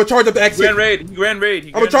 I'm gonna charge up the exit. He ran raid.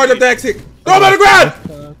 I'm gonna charge up the exit. Throw him on the ground.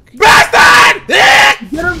 Bastard!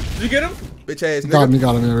 Did you get him? Bitch ass nigga. You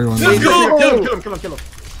got him, everyone. Kill him.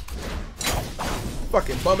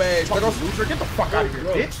 Fucking bum ass. Loser, get the fuck out of here,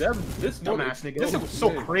 bitch. This dumbass nigga. This is so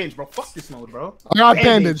cringe, bro. Fuck this mode, bro. I got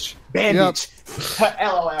bandage. Bandage. Yep.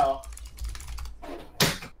 LOL.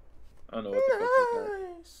 I don't know what the fuck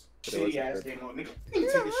was that. Shitty ass game mode, nigga. You need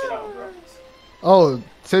to take this shit out, bro. Oh,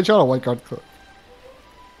 Sage got a white guard cloak.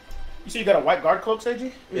 You say you got a white guard cloak,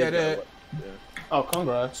 Sagee? Yeah, I did. Oh,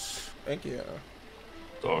 congrats. Thank you.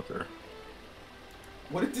 Stalker.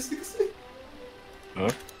 What did this nigga say? Huh?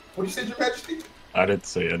 What did you say, Your Majesty? I didn't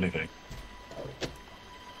say anything.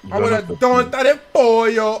 I wanna don't that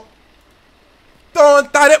pollo.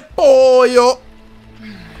 Don't that pollo.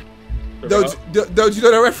 Don't you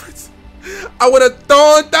know that reference? I wanna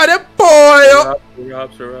don't that pollo.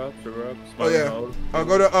 Syrup. Oh yeah. I'll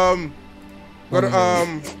go to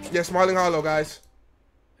yeah, Smiling Hollow, guys.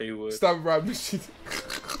 Haywood. Stop it, bro.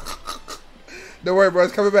 Don't worry, bro.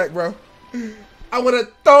 It's coming back, bro. I wanna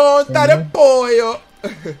don't that pollo.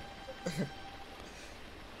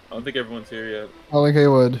 I don't think everyone's here yet. I like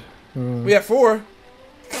Haywood. We have 4.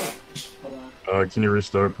 Can you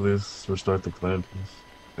restart, please? Restart the clan, please.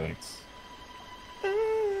 Thanks.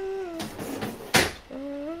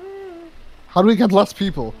 How do we get less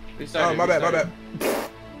people? Oh, my bad.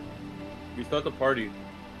 Restart the party.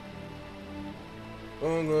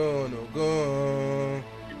 Go.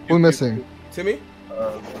 Who's missing? Timmy?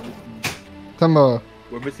 Timbo.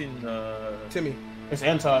 We're missing Timmy. It's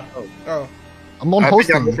anti. Oh. I'm on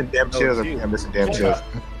hosting. I'm missing damn chills. I'm missing damn chills.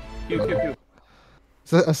 You.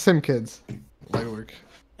 It's a sim kids. Light work.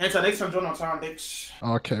 Anti, next time join on time, bitch.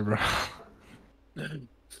 Okay, bro.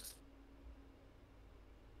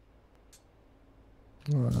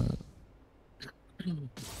 Alright.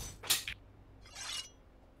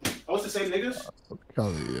 Oh, it's the same niggas?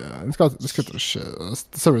 Yeah, let's get this shit. The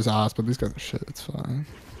server's ass, but these guys are shit. It's fine.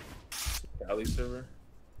 Valley server.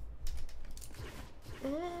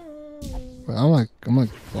 Wait, I'm like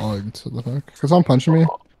bugged. So the fuck? Cause someone punching me.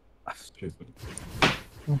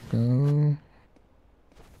 Okay.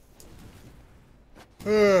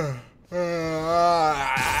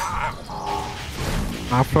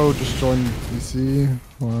 Afro just joined DC.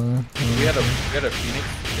 Why? We had a Phoenix.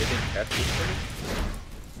 They didn't catch this thing.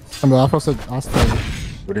 I mean, Afro said Asta.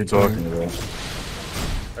 What are you talking about?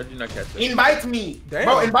 How did you not catch it? Invite me. Damn.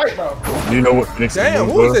 Bro, invite, bro. Do you know what Phoenix Damn,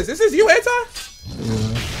 is? who is this? This is you, Anti?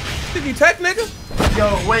 Yeah. Think you tech, nigga?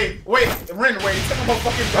 Yo, wait, Ren, wait, you talking about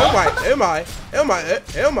fucking John? Am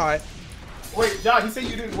I? Wait, John, he said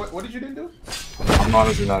you didn't, what did you didn't do? I'm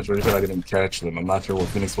honestly not sure. He said I didn't catch them. I'm not sure what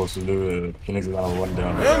Phoenix supposed to do. Phoenix is on a run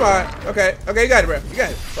down. Am I? Okay, you got it, bro. You got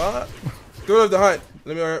it. Do it the hunt.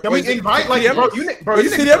 Let me. Can we invite, like, bro, you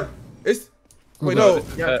see them? It's. Wait, no.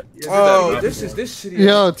 Oh, this shitty.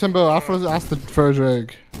 Yeah, Timbo, after asked for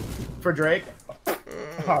Drake. For Drake?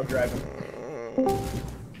 Oh, Dragon.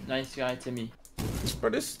 Nice guy, Timmy.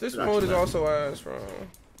 But this mode is also ass, bro.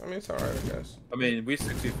 I mean, it's alright, I guess. I mean, we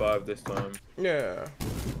 65 this time. Yeah.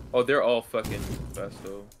 Oh, they're all fucking best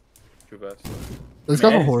though. True best though. This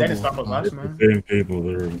guy horrible. The same people,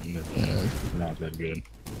 they're not that good.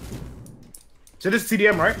 So this is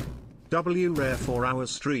TDM, right? W rare 4 hour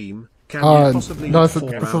stream. Can you possibly no, this is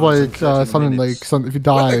like something like if you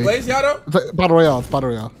die. What, Glaze Yato? It's like Battle Royale. It's Battle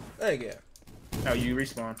Royale. Thank you. Oh, you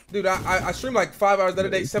respawn. Dude, I streamed like 5 hours the other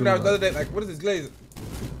day, 7 hours the other day. Like, what is this Glaze?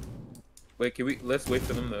 Wait, let's wait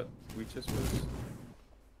for them to reach us first.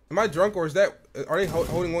 Am I drunk or is that, are they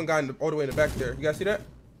holding one guy all the way in the back there? You guys see that?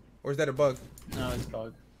 Or is that a bug? No, it's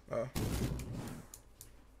bug. Oh.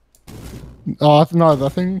 Oh, no, I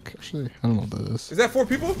think, actually, I don't know what that is. Is that 4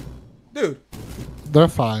 people? Dude. They're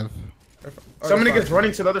 5. Some niggas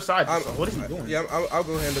running to the other side. What is he doing? Yeah, I'll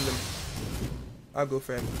go handle them. I'll go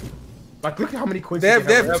fam. Like, look at how many quizzes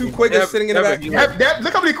they have 2 Quakers sitting in the back.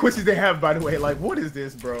 Look how many quizzes they have, by the way. Like, what is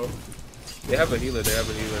this, bro? They have a healer. Chase,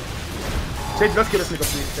 let's get this nigga,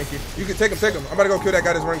 please. Thank you. You can take him. I'm about to go kill that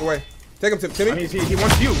guy that's running away. Take him, Timmy. I mean, he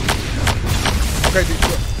wants you. Okay,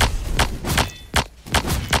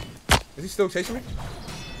 is he still chasing me?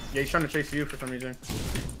 Yeah, he's trying to chase you for some reason.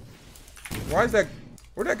 Why is that?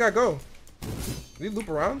 Where'd that guy go? Did he loop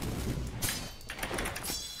around?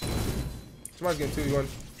 Somebody's getting 2v1.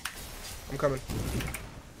 I'm coming.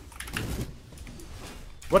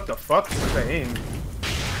 What the fuck? What's that aim?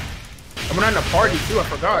 I'm not in a party too. I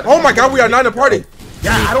forgot. Oh my god, we are not in a party.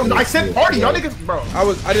 Yeah, I don't know. I said party. Y'all niggas, bro.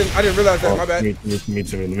 I didn't realize that. My bad. Me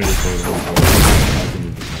too. Let me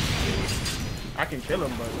I can kill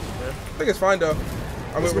him, but I think it's fine though.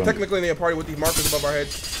 I mean, we're technically in a party with these markers above our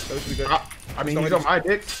heads, so it should be good. I mean, he's on my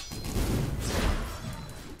dick.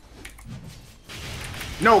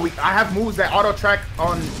 No, I have moves that auto track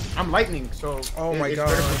on. I'm lightning, so. Oh my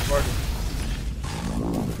god.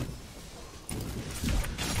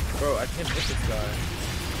 Bro, I can't hit this guy.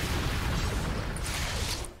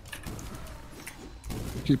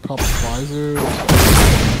 Keep popping visors.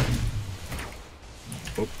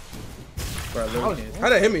 Bro,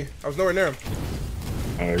 how'd that hit me? I was nowhere near him.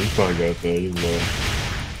 Alright, you probably got that. You low.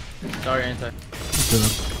 Sorry, anti.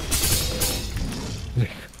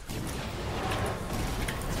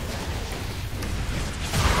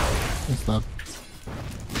 What's that?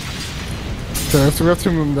 Okay, so we have 2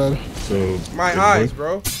 of them dead. So my eyes,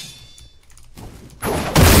 bro.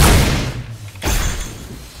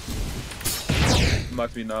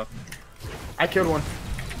 Must be enough. I killed one.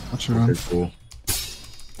 What's your run? Cool. I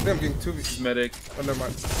think I'm getting 2v. Medic. Oh, never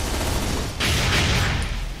mind.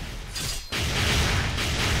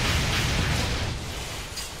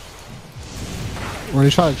 When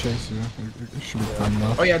you try to chase you, it should be fun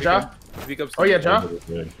though. Oh yeah, Ja. Oh yeah, Ja.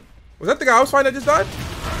 Was that the guy I was fighting that just died?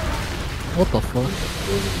 What the fuck?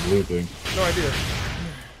 Blue thing. No idea.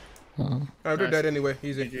 Nice. They're dead anyway.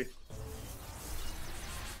 Easy.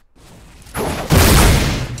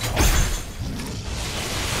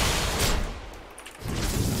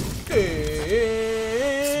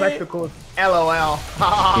 Spectacle. LOL.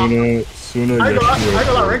 Sooner. I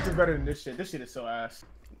know our ranked is better than this shit. This shit is so ass.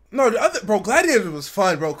 No, the other Gladiator was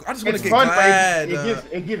fun, bro. I just want to get fun, glad.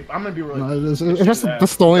 It gives. I'm gonna be real. No,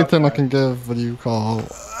 that's the only thing I can give. What do you call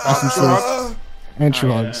awesome shit? And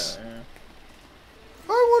true hugs.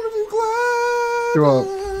 I want to do glad.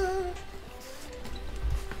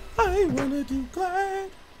 I want to do glad.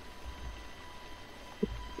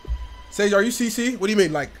 Sage, are you CC? What do you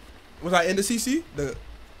mean? Like, was I in the CC? The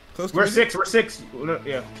close. We're 6. We're 6.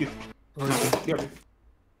 Yeah. Yeah.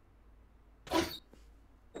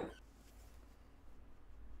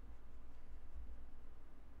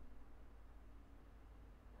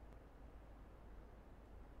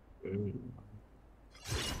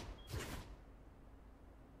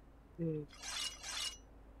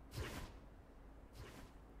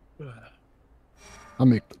 I'll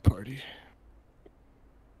make the party.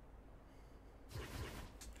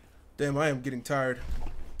 Damn, I am getting tired.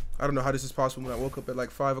 I don't know how this is possible when I woke up at like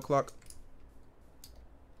 5 o'clock.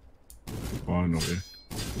 Oh, I know, yeah.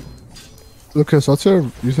 Lucas, what's your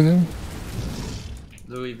username?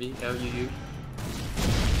 Louis V, L-U-U.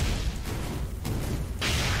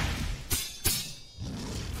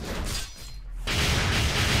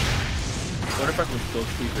 wonder if I can still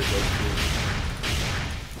sleep with those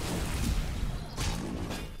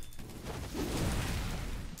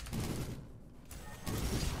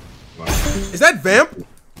Is that Vamp?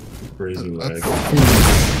 Crazy lag.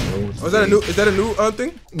 Oh, is that a new? Is that a new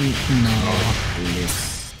thing? No.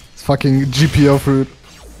 It's fucking GPO fruit.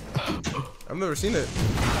 I've never seen it.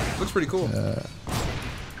 Looks pretty cool.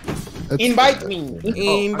 Invite me.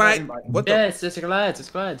 Invite. What the? Yes, it's glad. It's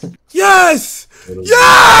glad. Yes!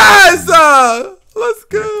 Yes! Let's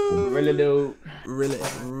go. Really do.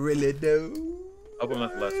 Really do. I hope I'm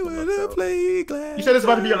not the last one. You said it's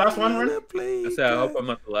about to be your last one, right? I said I hope I'm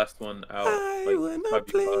not the last one out. I wanna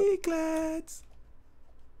play glads.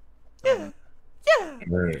 Yeah. Yeah.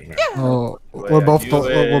 Oh, we're both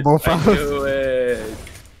out. I knew it.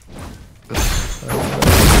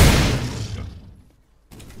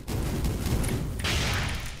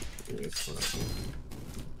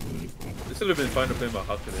 This would have been fun to play my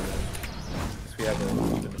Hawk today, man. Because we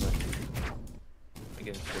haven't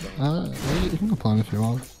You can go plan if you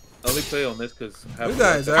want. I'll only play on this because I'm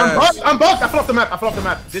bugged. I'm bugged. I fell off the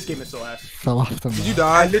map. This game is so ass. Fell off the map. Did you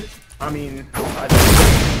die? The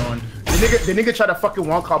nigga tried to fucking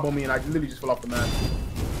one combo me and I literally just fell off the map.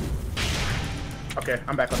 Okay,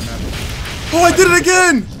 I'm back on the map. Oh, I did it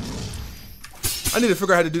again! I need to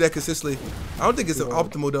figure out how to do that consistently. I don't think it's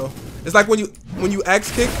optimal though. It's like when you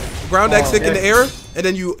axe kick, ground axe kick in the air, and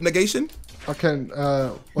then you negation. Okay,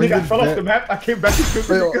 Nigga, I fell off the map. I came back to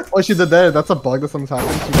what she did there, that's a bug that sometimes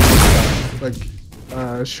happens. Like,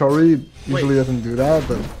 Shori usually doesn't do that,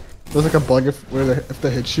 but there's like a bug if they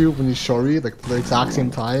hit you when you Shori, like the exact same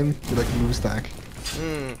time, you like move stack.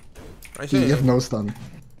 I see. You have no stun.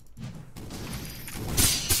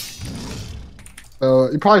 So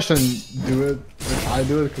you probably shouldn't do it if I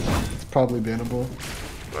do it because it's probably bannable.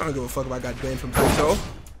 I don't give a fuck if I got banned from Pato.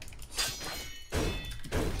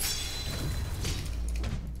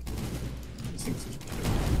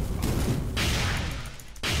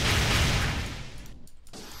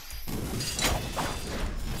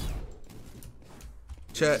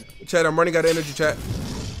 Chat, I'm running out of energy, chat.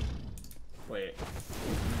 Wait.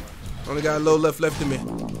 Only got a little left in me.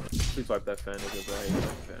 Please wipe that fan, nigga, bro. I hate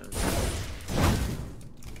that fan.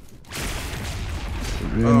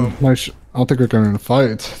 I don't think we're going to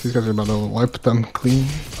fight. These guys are about to wipe them clean.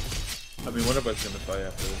 I mean, one of us is gonna fight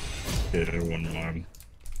after this. Yeah, everyone won.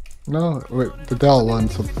 No, wait, they all won.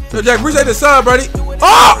 So Yo, Jack, appreciate the sub, buddy.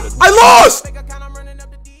 Oh, I lost!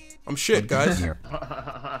 I'm shit, guys.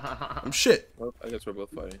 I'm shit. Well, I guess we're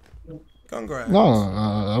both fighting. Congrats. no,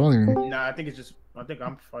 I don't even. Nah, I think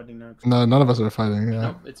I'm fighting next. No, none of us are fighting. Yeah,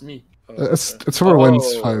 No, it's me. it's whoever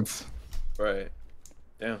wins fights. Right.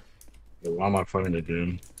 Damn. Why am I fighting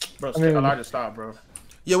again? Bro, allowed to stop, bro.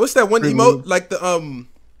 Yeah, what's that one emote like the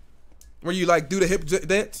where you like do the hip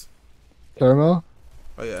dance? Caramel.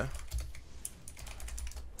 Oh yeah.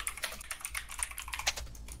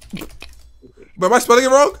 But am I spelling it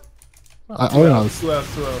wrong? I don't know. Who else?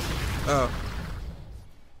 Oh.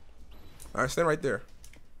 Alright, stand right there.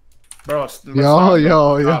 Bro,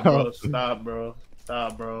 Yo. Stop, bro.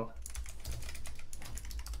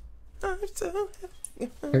 I'm so I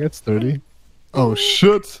think it's 30. Oh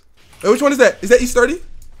shit. Hey, which one is that? Is that East 30?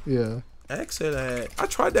 Yeah. Excellent. I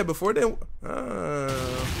tried that before. Then.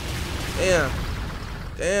 Damn.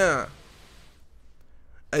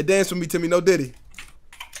 Hey, dance with me, Timmy. No Diddy.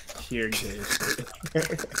 Here,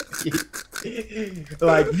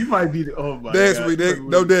 like you might be the. Oh my dance God. with me, nigga.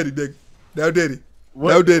 No Diddy, nigga. No Diddy.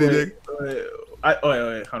 No Diddy, nigga. Wait,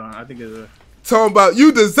 hold on. I think it's a. Talking about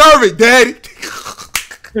you deserve it, daddy.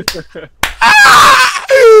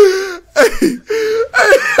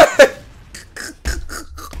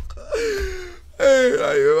 Hey,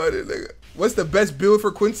 what's the best build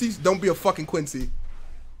for Quincy's? Don't be a fucking Quincy.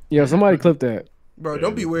 Yo, somebody clip that. Bro,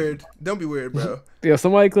 don't be weird. Don't be weird, bro. Yo,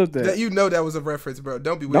 somebody clip that. You know that was a reference, bro.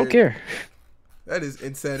 Don't be weird. Don't care. That is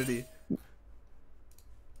insanity. What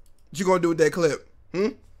you gonna do with that clip?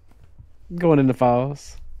 Going in the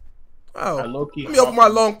files. Oh, let me open my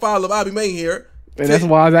long file of Abby Main here. And that's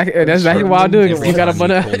why that's exactly why I'm doing it. You gotta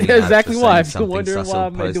that's exactly why. I'm wondering why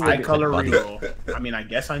I'm doing it. I color reroll. I mean, I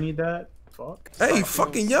guess I need that. Fuck. Hey,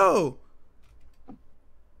 fucking yo.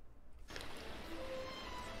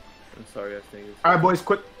 I'm sorry, I think it's... Alright, boys,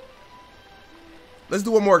 quick. Let's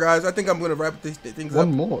do one more, guys. I think I'm gonna wrap these things up.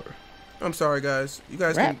 One more. I'm sorry, guys. You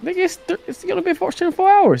guys Rap, nigga, it's gonna be 4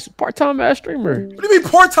 hours. Part-time ass streamer. What do you mean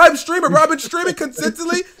part-time streamer, bro? I've been streaming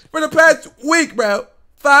consistently for the past week, bro.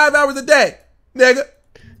 5 hours a day, nigga.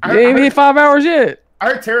 You ain't hit 5 hours yet. I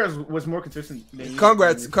heard Tara was more consistent than you.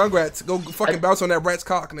 Congrats. Go fucking bounce on that rat's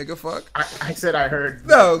cock, nigga. Fuck. I said I heard.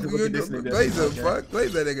 No, blaze him, fuck.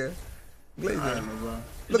 Blaze that nigga. Look,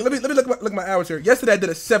 let me look at my hours here. Yesterday I did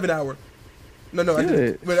a 7-hour. No, I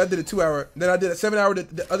did a 2-hour. Then I did a 7-hour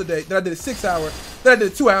the other day. Then I did a 6-hour. Then I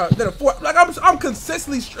did a 2-hour. Then a 4. Like I'm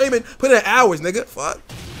consistently streaming, putting in hours, nigga. Fuck.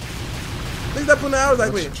 Niggas that put in hours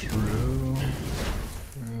like me. True.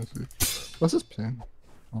 What's this pin?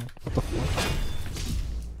 Oh, what the fuck?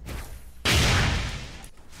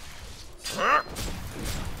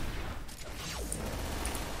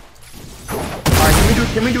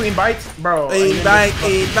 Can we do invites, bro? Invite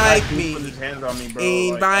me. Put his hands on me, bro.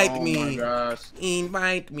 Invite like, me. Oh my gosh.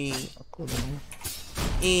 Invite me.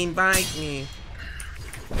 Invite me.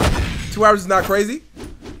 2 hours is not crazy,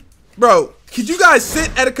 bro. Could you guys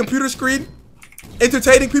sit at a computer screen,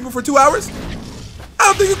 entertaining people for 2 hours? I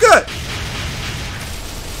don't think you could.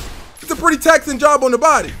 It's a pretty taxing job on the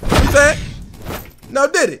body. You know what I'm saying? No,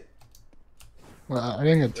 did it? Well, I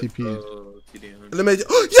didn't get TP'd.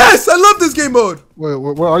 Yes, I love this game mode. Wait,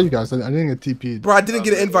 where are you guys? I didn't get TP'd. Bro, I didn't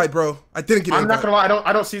get an invite, bro. I didn't get an invite. I'm not gonna lie,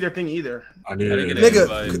 I don't see their thing either. I didn't get nigga,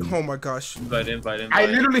 an invite. oh my gosh. Invite. I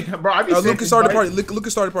literally, bro, I be Lucas started the party.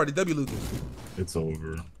 Lucas started the party. W Lucas. It's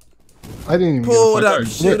over. I didn't even pull it up. I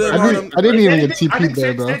didn't even get TP'd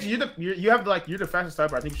there, bro. You have like you're the fastest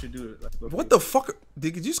typer. I think you should do it. Like, what the fuck?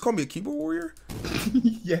 Did you just call me a keyboard warrior?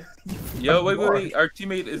 Yeah. Yo, wait. Our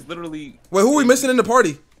teammate is literally. Wait, who are we missing in the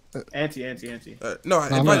party? Anti. No,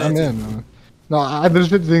 I invited I'm in. No, I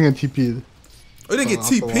legit didn't get TP'd. Oh, you didn't get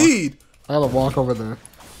TP'd? I had to walk over there.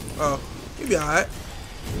 Oh, you be alright.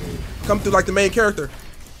 Come through like the main character.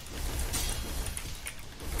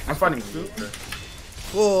 I'm funny.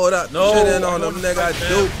 Pull up. No, shitting on them nigga.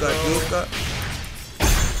 Duka.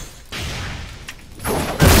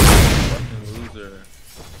 Loser.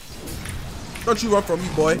 Don't you run from me,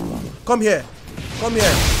 boy. Come here. Come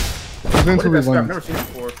here. What is that stuff? I've never seen it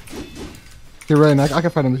before. You're right, I can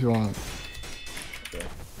find him if you want. Okay.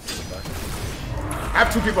 I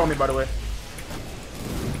have 2 people on me, by the way.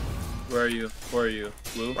 Where are you?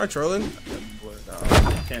 Blue? Am I trolling?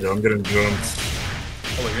 Yeah, I'm getting jumped.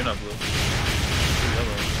 Oh wait, you're not blue. You're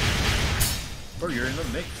yellow. Bro, you're in the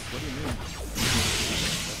mix. What do you mean?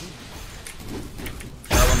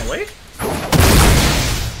 Did I run away?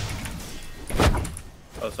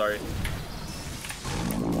 Oh, sorry.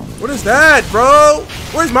 What is that, bro?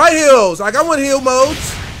 Where's my heals? Like, I want heal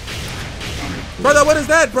modes. Brother, what is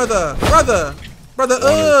that, brother? Brother.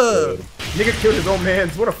 Nigga killed his own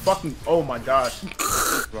mans. What a fucking. Oh my gosh.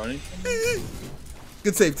 Running.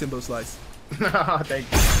 Good save, Timbo Slice. Thank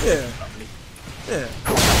you. Yeah.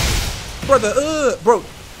 Brother, bro.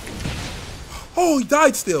 Oh, he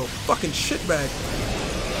died still. Fucking shitbag.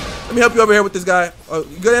 Let me help you over here with this guy. Oh,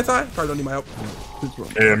 you good, Anti? Probably don't need my help.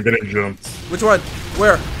 Hey, I'm getting jumped. Which one?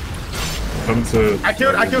 Where? Come to. I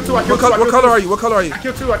killed 2. What color are you? I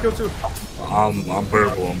killed 2. I'm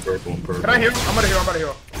purple. Can I heal? I'm about to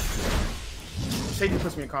heal. Sagee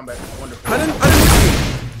puts me in combat. Wonderful. I didn't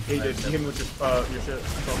hit you. Yeah, you did. You hit me with your shit.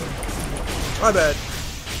 My bad.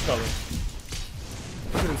 Color.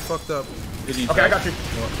 I'm getting fucked up. Okay, I got you.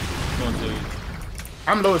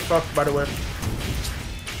 I'm low as fuck, by the way.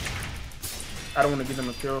 I don't want to give them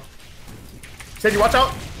a kill. Sagee, watch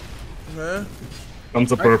out. Yeah. Come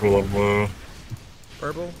to purple. I'm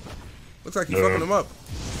Purple? Looks like you're fucking him up.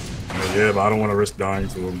 Yeah, but I don't want to risk dying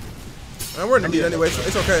to him. And we're in the lead anyway, so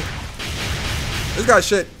it's okay. This guy's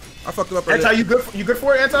shit. I fucked him up right Anti, you good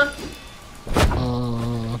for it, Anti? Yeah.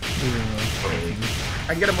 I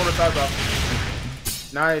can get him on the side off.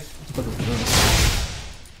 Nice.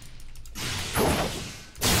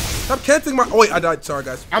 Stop canceling my. Oh wait, I died. Sorry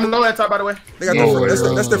guys. I'm low Anti, by the way. They got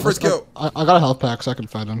that's their first kill. I got a health pack, so I can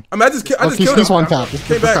fight him. I mean, I just killed him. He's one tap.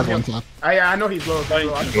 Came back. One tap. I know he's low.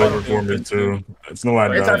 He's over for me too. It's no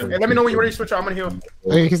idea. Let me know when you're ready to switch out. I'm gonna heal.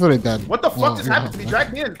 Hey, he's literally dead. What the fuck just happened to me?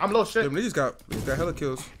 Drag me in. I'm low shit. Damn, they just got hella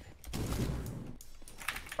kills.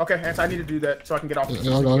 Okay, Anti, I need to do that so I can get off. Go.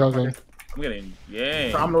 I'm getting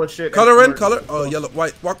So I'm low as shit. Color in, color. Oh, yellow,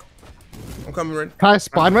 white. Walk. I'm coming, Ren. Can I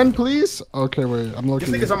Spider-Man, please? Okay, wait. I'm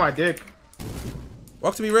looking. This nigga's on my dick.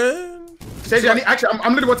 Walk to me, Ren. Sagee, I'm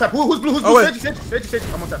literally one tap. Who's blue? Who's blue? Oh,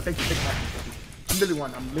 Sagee. I'm one tap. Thank you. I'm literally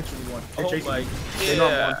one. I'm literally one. They're chasing me. They know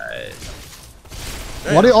I'm one.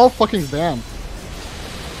 Why are they all fucking damn?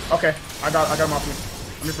 Okay, I got him off me.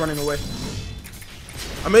 I'm just running away.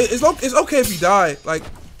 I mean, it's okay if you die. Like,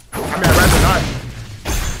 I mean, I'd rather not.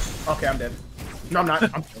 Okay, I'm dead. No, I'm not.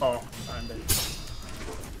 I'm dead.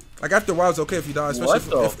 Like after a while, it's okay if you die, especially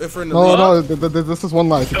if we're in the lead. No, this is one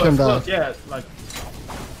life. You can't die. Yeah, like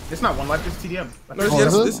it's not one life. This is TDM. No,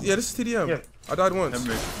 this is TDM. Yeah. I died once.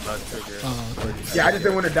 Yeah, I just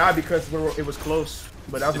didn't want to die because it was close.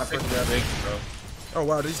 But that was my first death. Oh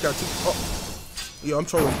wow, these got 2. Oh. Yo, I'm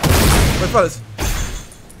trolling. Wait, fellas.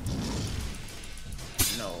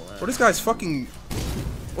 No. Bro, this guy's fucking.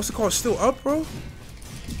 What's it called? Still up, bro?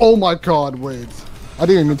 Oh my god, wait. I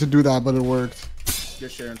didn't mean to do that, but it worked.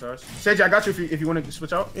 Good sharing, Tars. Sagee, I got you if you want to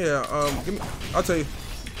switch out. Yeah, give me. I'll tell you.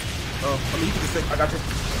 Oh, I mean, you can just take. I got you.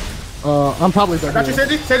 I'm probably dead. I got you,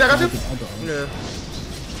 Sagee. Sagee, I got you. Yeah.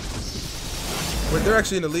 Wait, they're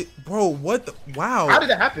actually in the lead. Bro, what the? Wow. How did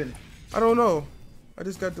that happen? I don't know. I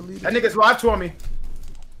just got deleted. That nigga's live 2 on me.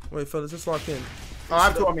 Wait, fellas, just lock in. Oh, I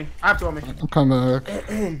have 2 on me. I have 2 on me. I'm coming back.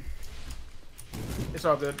 It's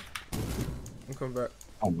all good. I'm coming back.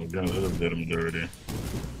 Oh my god, I did him dirty.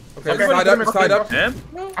 Okay, side up, side up.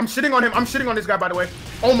 I'm shitting on him. I'm shitting on this guy, by the way.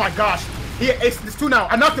 Oh my gosh. It's 2 now.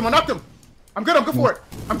 I knocked him. I'm good for it.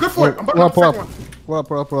 I'm good for it. I'm about to knock the second one. We're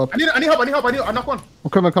up. I need help. I knock one.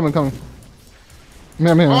 I'm coming.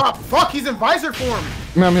 Man. Oh, fuck. He's in visor form.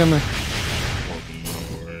 Man.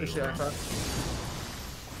 Good shit, Anton.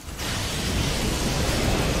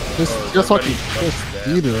 Just fucking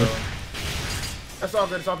either. That's all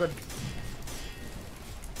good. It's all good.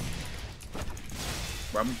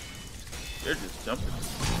 Bro, they're just jumping.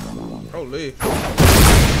 Holy.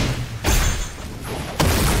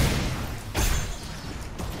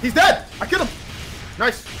 He's dead. I killed him.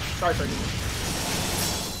 Nice. Sorry, Sagee.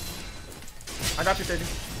 I got you, Sagee.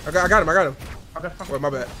 I got him. Okay. Wait, my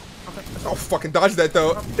bad. Okay. Oh, fucking dodge that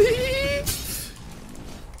though.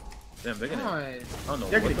 Damn, they're gonna. Nice. I don't know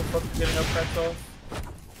what the fuck is getting up that off.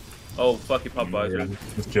 Oh, fuck, he popped visor.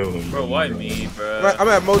 Just kill him. Bro, why me, bro? I'm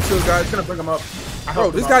at mode 2, guys. Gonna bring him up.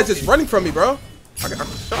 Bro, this guy's just running from me, bro. Shut up,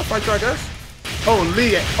 fight you, I guess.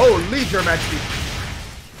 Holy, Your Majesty.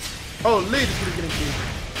 Holy, this is getting key.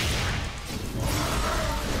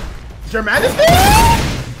 Your Majesty?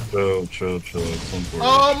 Chill. Your Majesty.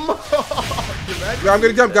 Yo, I'm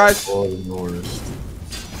gonna jump, guys.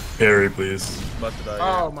 Parry, please.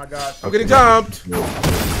 Oh my gosh. I'm getting jumped.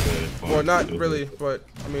 Well, not really, but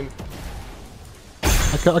I mean.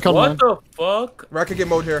 What the fuck? I can get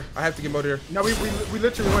mode here. I have to get mode here. No, we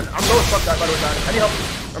literally went. I'm low as fuck, guys, by the way, guys. I need help.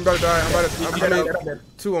 I'm about to die. I'm dead.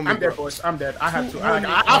 2 on me. I'm dead, boys. I'm dead. I have to.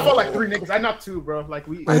 I fought like 3 niggas. I knocked 2, bro. Like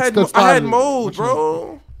we. I had mode,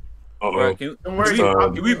 bro. Right, Don't worry.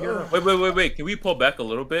 Wait. Can we pull back a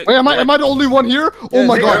little bit? Wait, am I the only one here? Oh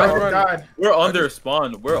my god. We're on their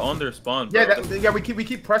spawn. Bro. Yeah, we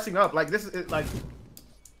keep pressing up. Like this is like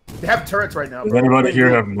they have turrets right now. Does anybody here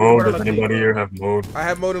have mode? I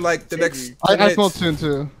have mode in like the next. I have mode soon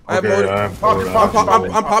too. I have mode. I'm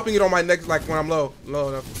popping it on my next, like when I'm low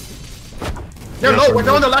enough. They're low. We're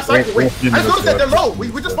on the last cycle. Wait, I just noticed that they're low. We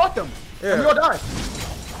just fought them. Yeah. And we all died.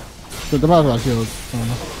 The might have killed.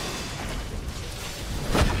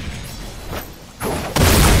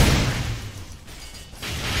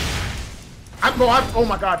 Oh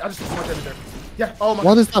my god, I just took so much damage there. Yeah, oh my god.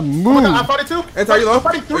 What is that move? Oh my god, I fought it too. Anti, you low?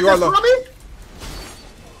 You are low.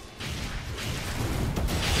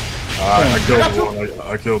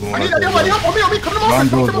 I killed one. I need help. On me. Come on.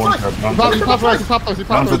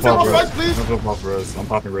 I'm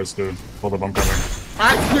popping res too. Hold up, I'm coming.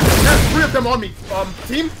 There's 3 of them on me.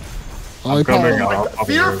 Team. I'm coming.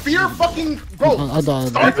 Fear fucking bro. I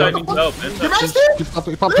died. I need help, man. You master? You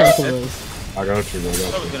pop cancel this. I got you. I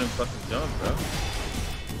was gonna fucking jump, bro.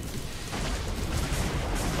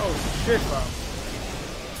 Oh shit,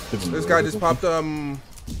 bro. This guy just popped.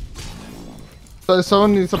 So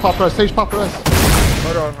someone needs to pop res. Sage pop res.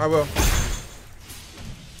 Hold on, I will.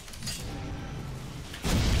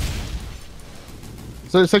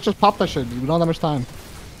 So Sage just pop that shit. We don't have much time.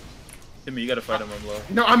 Timmy, you gotta fight him. I'm low.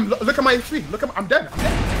 No, look at my HP. I'm dead.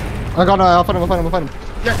 I got I'll fight him.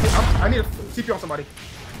 Yeah, I need a CP on somebody.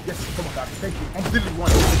 Yes, come on, God. Thank you. I'm literally one.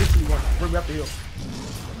 We have to heal.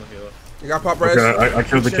 You got pop res? Okay, I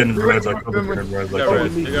killed the kid in res. They got res.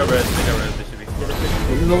 They should be.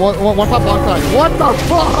 One pop long time. What the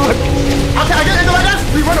fuck? Okay, I get into like this.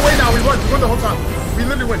 We run away now. We run the whole time. We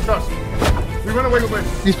literally win. Trust. We run away. We win.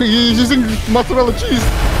 He's using mozzarella cheese.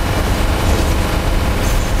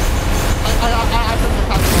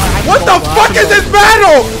 What the fuck is this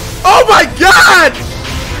battle? Oh my god!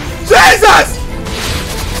 Jesus!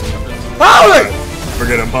 Holy!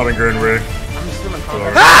 Forget I'm popping Grand Ray. I'm still in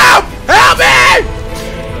combat. Help! Help me!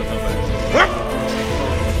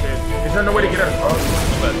 Is there no way to get out?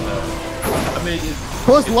 I mean,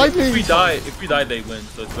 Plus lightning. If we die, they win.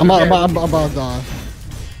 So it's I'm about to die.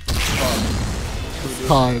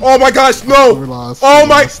 Time. Oh my gosh, no! Oh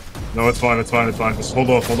my! No, it's fine. Just hold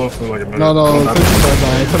off for like a minute. No, Tim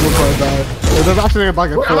will probably die. There's actually a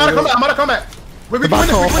bug. I'm out of combat. Wait, we can win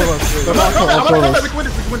this. We can win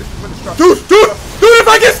this. Dude, if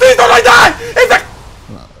I get sneezed on, I die! It's like...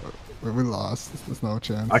 We lost. There's no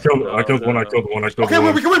chance. I killed one. Okay,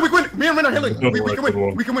 one. we can win. Me and Ren are healing. Yeah.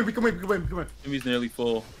 We can win. Jimmy's nearly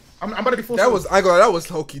full. I'm about to be full. That was that was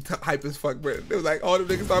hokey hype as fuck, bro. It was like all the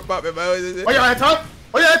niggas start popping. Oh yeah, I had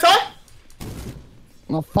time.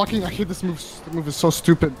 No fucking! I hate this move. This move is so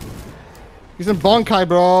stupid. He's in Bonkai,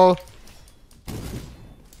 bro.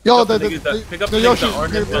 Yo, the Yoshi.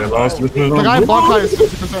 The guy in Bonkai is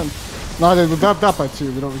 50%. No, they're that by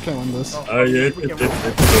 2. We can't win this. Yeah.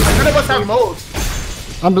 None of us have modes.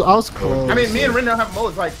 I was close. I mean, me and Ren don't have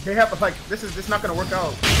modes. Like they have like this is not gonna work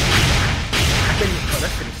out.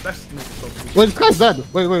 That's so cool. Wait, this guy's dead.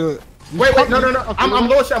 Wait. No. I'm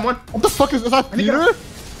low shot. I'm one. What the fuck is that? Peter?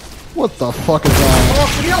 What the fuck is that? Oh,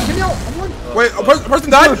 give me out. I'm one. Wait, a person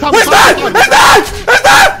died? Wait, it's dead!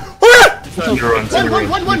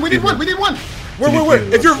 One. We need one. Wait.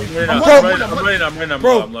 If you're... I'm ready.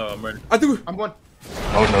 Bro, I'm ready. I think... I'm one.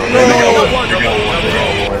 Oh no.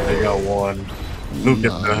 They got one. Luke is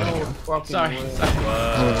dead. Sorry.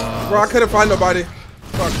 Bro, I couldn't find nobody.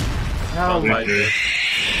 Fuck. Oh my god.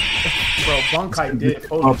 Bro, Bunkai did.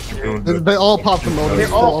 They all popped from over. They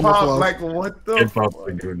all popped. Like, what the fuck?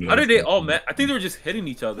 How did they all met? I think they were just hitting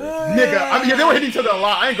each other. Nigga, I mean, they were hitting each other a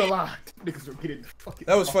lot. I ain't gonna lie. Niggas were getting fucking.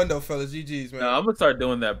 That was fun though, fellas. GG's, man. Nah, I'm gonna start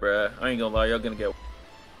doing that, bruh. I ain't gonna lie. Y'all gonna get.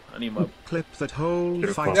 I need my clip that whole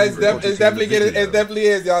fight. It definitely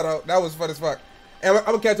is, y'all. Though that was fun as fuck. And I'm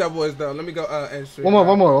gonna catch y'all boys though. Let me go and stream. One more.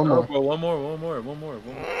 One more.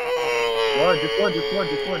 Just one.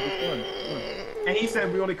 And he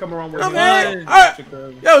said we only come around with. Okay.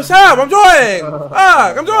 Yo, Sam, I'm joining.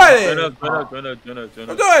 I'm joining.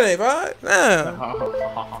 I'm joining, bro. Yeah.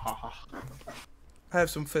 I have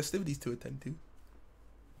some festivities to attend to.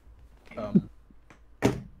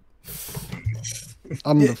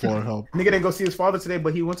 I'm the floor help. Nigga didn't go see his father today,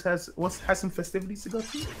 but he once has some festivities to go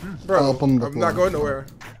to. Bro, I'm not going nowhere.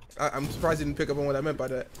 I'm surprised he didn't pick up on what I meant by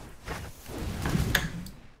that.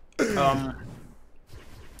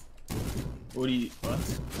 What?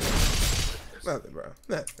 Nothing, bro.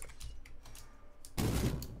 Nothing.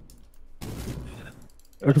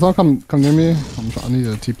 Can someone come near me? I need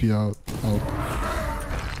a TP out. Help.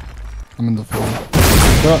 I'm in the floor.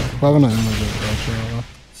 Why haven't I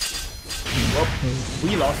Well,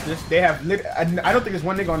 we lost this. They have. I don't think there's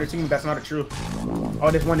one nigga on their team that's not a true. Oh,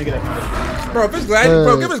 there's one nigga that's not a true. Bro, if it's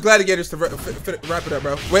bro, give us gladiators to wrap it up,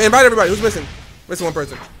 bro. Wait, invite everybody. Who's missing? Missing one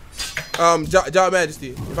person. Jaw Majesty.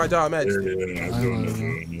 Invite Jaw Majesty.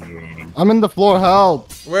 I'm in the floor.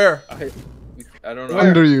 Help. Where? I don't know.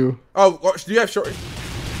 Under you. Oh, do you have short?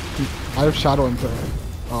 I have shadow intel.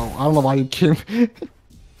 Oh, I don't know why you came.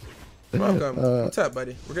 Welcome. What's up,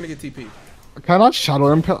 buddy? We're gonna get TP. Can I not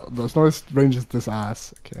shadow impel? There's no range is this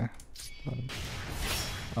ass. Okay.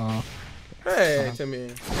 Hey,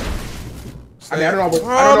 Timmy. I mean, I don't know.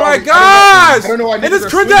 Oh my gosh! I don't know why. In this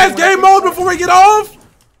cringe ass game mode before we get off.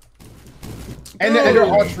 And they're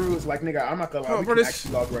all trues. Like, nigga, I'm not gonna lie. Bro,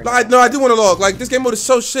 no, I do want to log. Like, this game mode is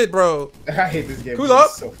so shit, bro. I hate this game. Can we log?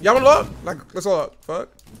 Y'all want to log? Like, let's log. Fuck.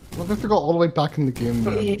 Well, they have to go all the way back in the game,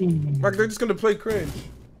 then. Like, they're just gonna play cringe.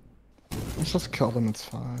 Let's just kill them. It's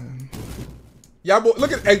fine. Y'all boy,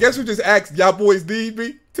 look at. And guess who just asked? Y'all boys need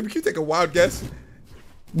me? Timmy, can you take a wild guess?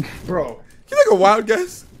 Bro. Can you take a wild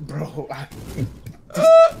guess? Bro.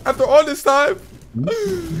 After all this time.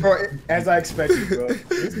 Bro, as I expected, bro.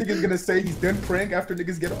 This nigga's gonna say he's done praying after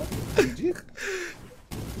niggas get off.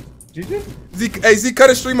 GG? Hey, Z, cut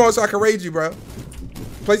a stream on so I can raid you, bro.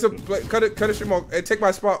 Cut a stream on and take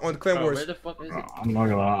my spot on the Clan Wars. Where the fuck is it? I'm not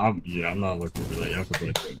gonna lie. I'm not looking for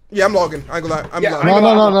that. Yeah, I'm logging. I ain't gonna lie. I'm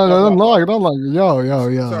logging. No, don't log.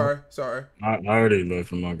 Yo. Sorry. I already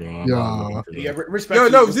left. I'm not gonna lie. Yeah, respect. Yo,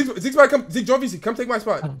 no, Zeke's about to come. Zeke, join VC. Come take my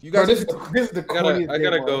spot. You guys. Bro, this is the I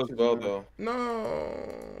gotta go as well, though. No.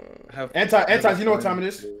 Antis, you know what time it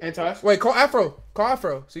is? Antis. Wait, call Afro.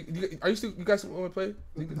 So, are you still? You guys want to play?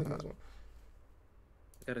 I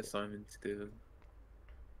got assignments too.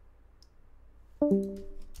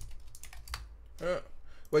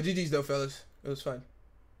 Well, GG's though, fellas. It was fun.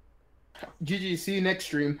 GG, see you next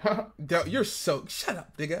stream. You're so... Shut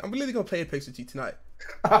up, nigga. I'm literally gonna play a picture with you tonight.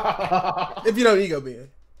 If you don't ego being,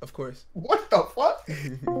 of course. What the fuck?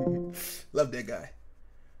 Love that guy.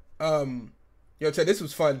 Yo, Ted, this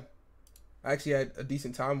was fun. I actually had a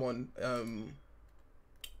decent time on...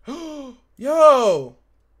 Yo!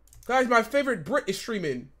 Guys, my favorite Brit is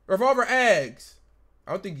streaming. Revolver Ags.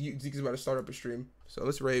 I don't think Zeke's about to start up a stream. So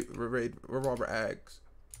let's raid Revolver Ags.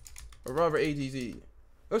 Revolver AGZ.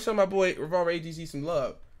 Let's show my boy Revolver AGZ some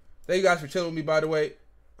love. Thank you guys for chilling with me, by the way.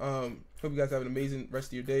 Hope you guys have an amazing rest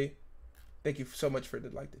of your day. Thank you so much for the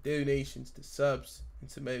donations, the subs, and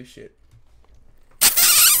some other shit.